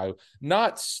Netanyahu.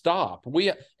 Not stop.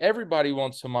 Everybody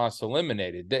wants Hamas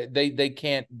eliminated. They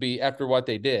can't be, after what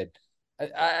they did.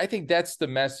 I think that's the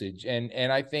message,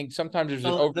 and I think sometimes there's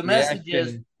an overreaction. The message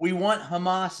is we want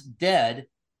Hamas dead.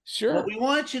 Sure, but we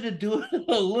want you to do it in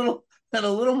a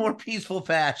little more peaceful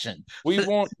fashion. We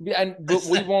want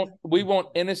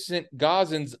innocent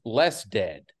Gazans less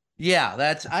dead.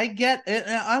 Yeah, I get it.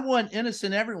 I want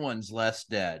innocent everyone's less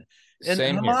dead. And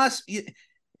Same Hamas. Here.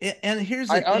 And here's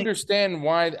I understand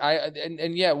why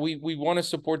we want to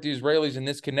support the Israelis, and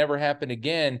this can never happen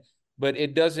again. But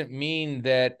it doesn't mean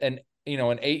that an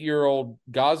 8-year-old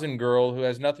Gazan girl who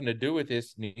has nothing to do with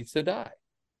this needs to die.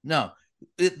 No,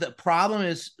 the problem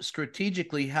is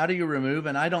strategically, how do you remove?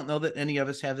 And I don't know that any of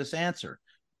us have this answer.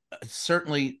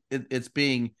 Certainly, it's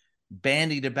being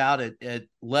bandied about at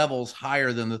levels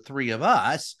higher than the three of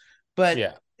us. But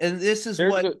yeah, and this is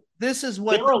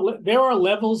what there are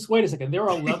levels. Wait a second, there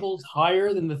are levels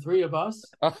higher than the three of us.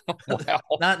 Well,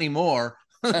 not anymore.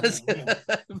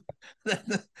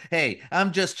 Hey,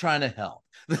 I'm just trying to help.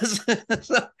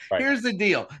 Here's the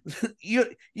deal. You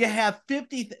have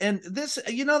 50, and this,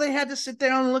 they had to sit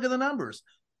down and look at the numbers.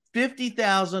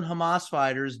 50,000 Hamas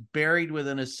fighters buried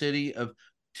within a city of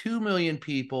 2 million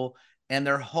people, and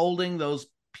they're holding those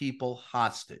people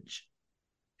hostage.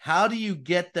 How do you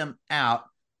get them out?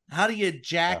 How do you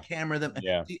jackhammer them?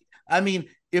 Yeah. I mean,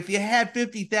 if you had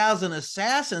 50,000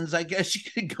 assassins, I guess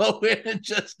you could go in and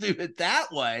just do it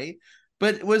that way.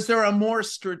 But was there a more,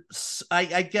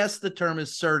 I guess the term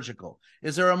is surgical.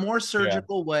 Is there a more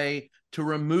surgical way to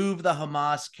remove the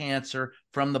Hamas cancer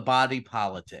from the body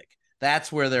politic?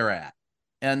 That's where they're at.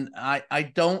 And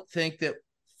I don't think that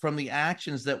from the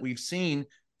actions that we've seen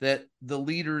that the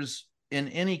leaders in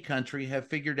any country have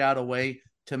figured out a way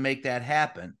to make that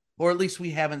happen, or at least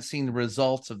we haven't seen the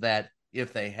results of that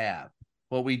if they have.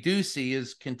 What we do see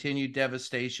is continued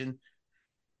devastation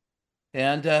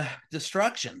and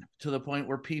destruction to the point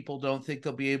where people don't think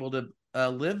they'll be able to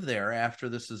live there after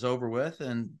this is over with.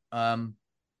 And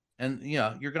you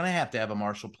know, you're going to have a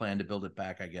Marshall Plan to build it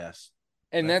back, I guess.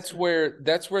 And that's where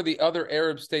the other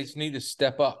Arab states need to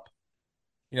step up.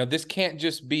 You know, this can't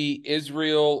just be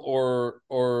Israel or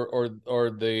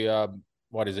the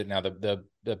what is it now, the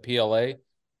PLA.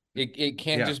 It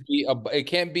can't just be it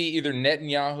can't be either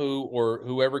Netanyahu or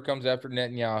whoever comes after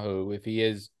Netanyahu if he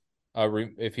is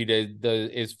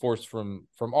is forced from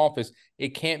office. It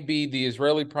can't be the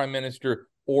Israeli prime minister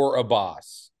or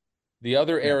Abbas. The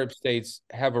other Arab states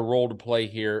have a role to play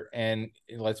here, and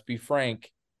let's be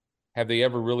frank, have they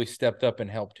ever really stepped up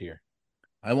and helped here?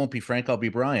 I won't be Frank, I'll be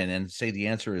Brian, and say the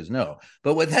answer is no.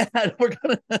 But with that,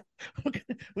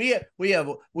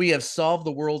 we have solved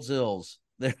the world's ills.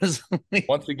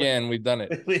 Once again, we've done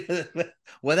it.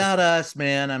 Without us,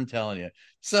 man, I'm telling you.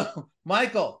 So,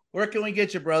 Michael, where can we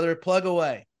get you, brother? Plug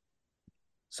away.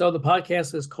 So the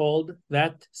podcast is called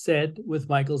That Said with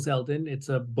Michael Zeldin. It's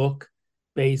a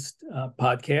book-based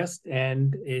podcast,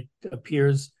 and it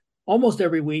appears almost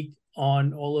every week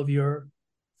on all of your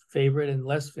favorite and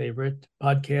less favorite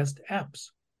podcast apps.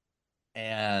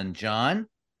 And John?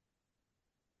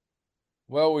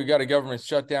 Well, we've got a government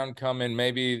shutdown coming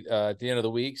maybe at the end of the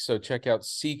week, so check out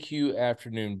CQ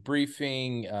Afternoon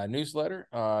Briefing newsletter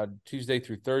Tuesday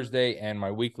through Thursday, and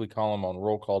my weekly column on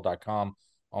rollcall.com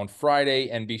on Friday.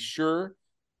 And be sure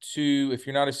to, if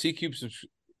you're not a CQ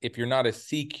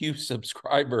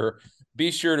subscriber,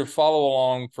 be sure to follow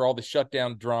along for all the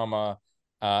shutdown drama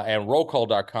at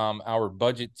rollcall.com. Our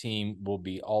budget team will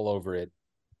be all over it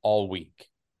all week.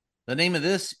 The name of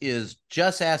this is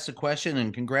Just Ask the Question,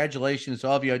 and congratulations to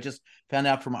all of you. I just found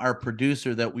out from our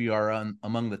producer that we are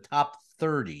among the top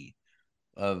 30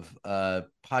 of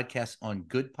podcasts on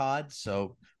Good Pods.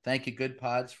 So thank you, Good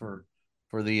Pods, for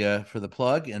the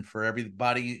plug, and for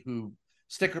everybody who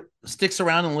sticks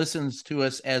around and listens to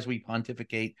us as we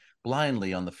pontificate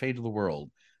blindly on the fate of the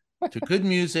world. To good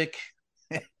music,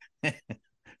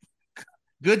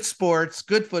 good sports,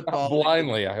 good football. Not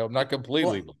blindly, I hope, not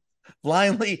completely.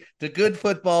 Blindly to good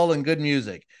football and good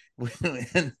music.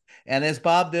 and as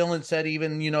Bob Dylan said,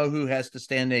 even who has to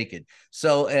stand naked.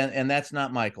 So and that's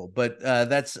not Michael, but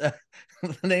that's the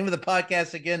name of the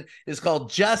podcast again is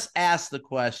called Just Ask the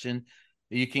Question.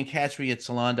 You can catch me at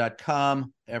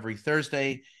salon.com every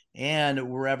Thursday,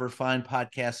 and wherever fine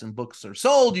podcasts and books are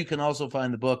sold, you can also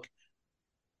find the book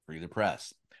Free the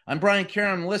Press. I'm Brian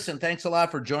Karam. Listen, thanks a lot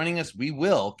for joining us. We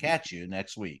will catch you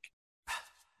next week.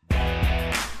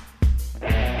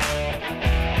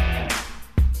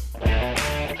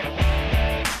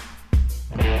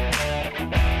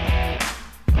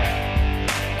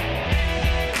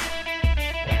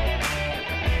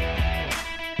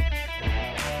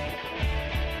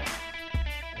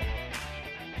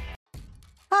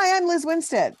 Hi, I'm Liz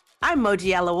Winstead. I'm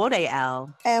Moji Alawode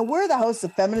Al. And we're the hosts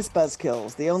of Feminist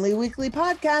Buzzkills, the only weekly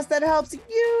podcast that helps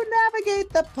you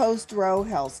navigate the post-Roe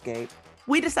hellscape.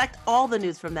 We dissect all the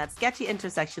news from that sketchy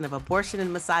intersection of abortion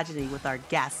and misogyny with our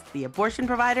guests, the abortion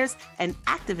providers and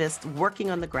activists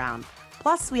working on the ground.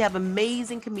 Plus, we have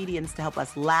amazing comedians to help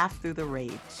us laugh through the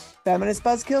rage. Feminist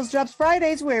Buzzkills drops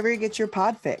Fridays wherever you get your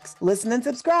pod fix. Listen and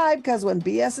subscribe, because when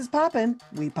BS is popping,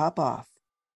 we pop off.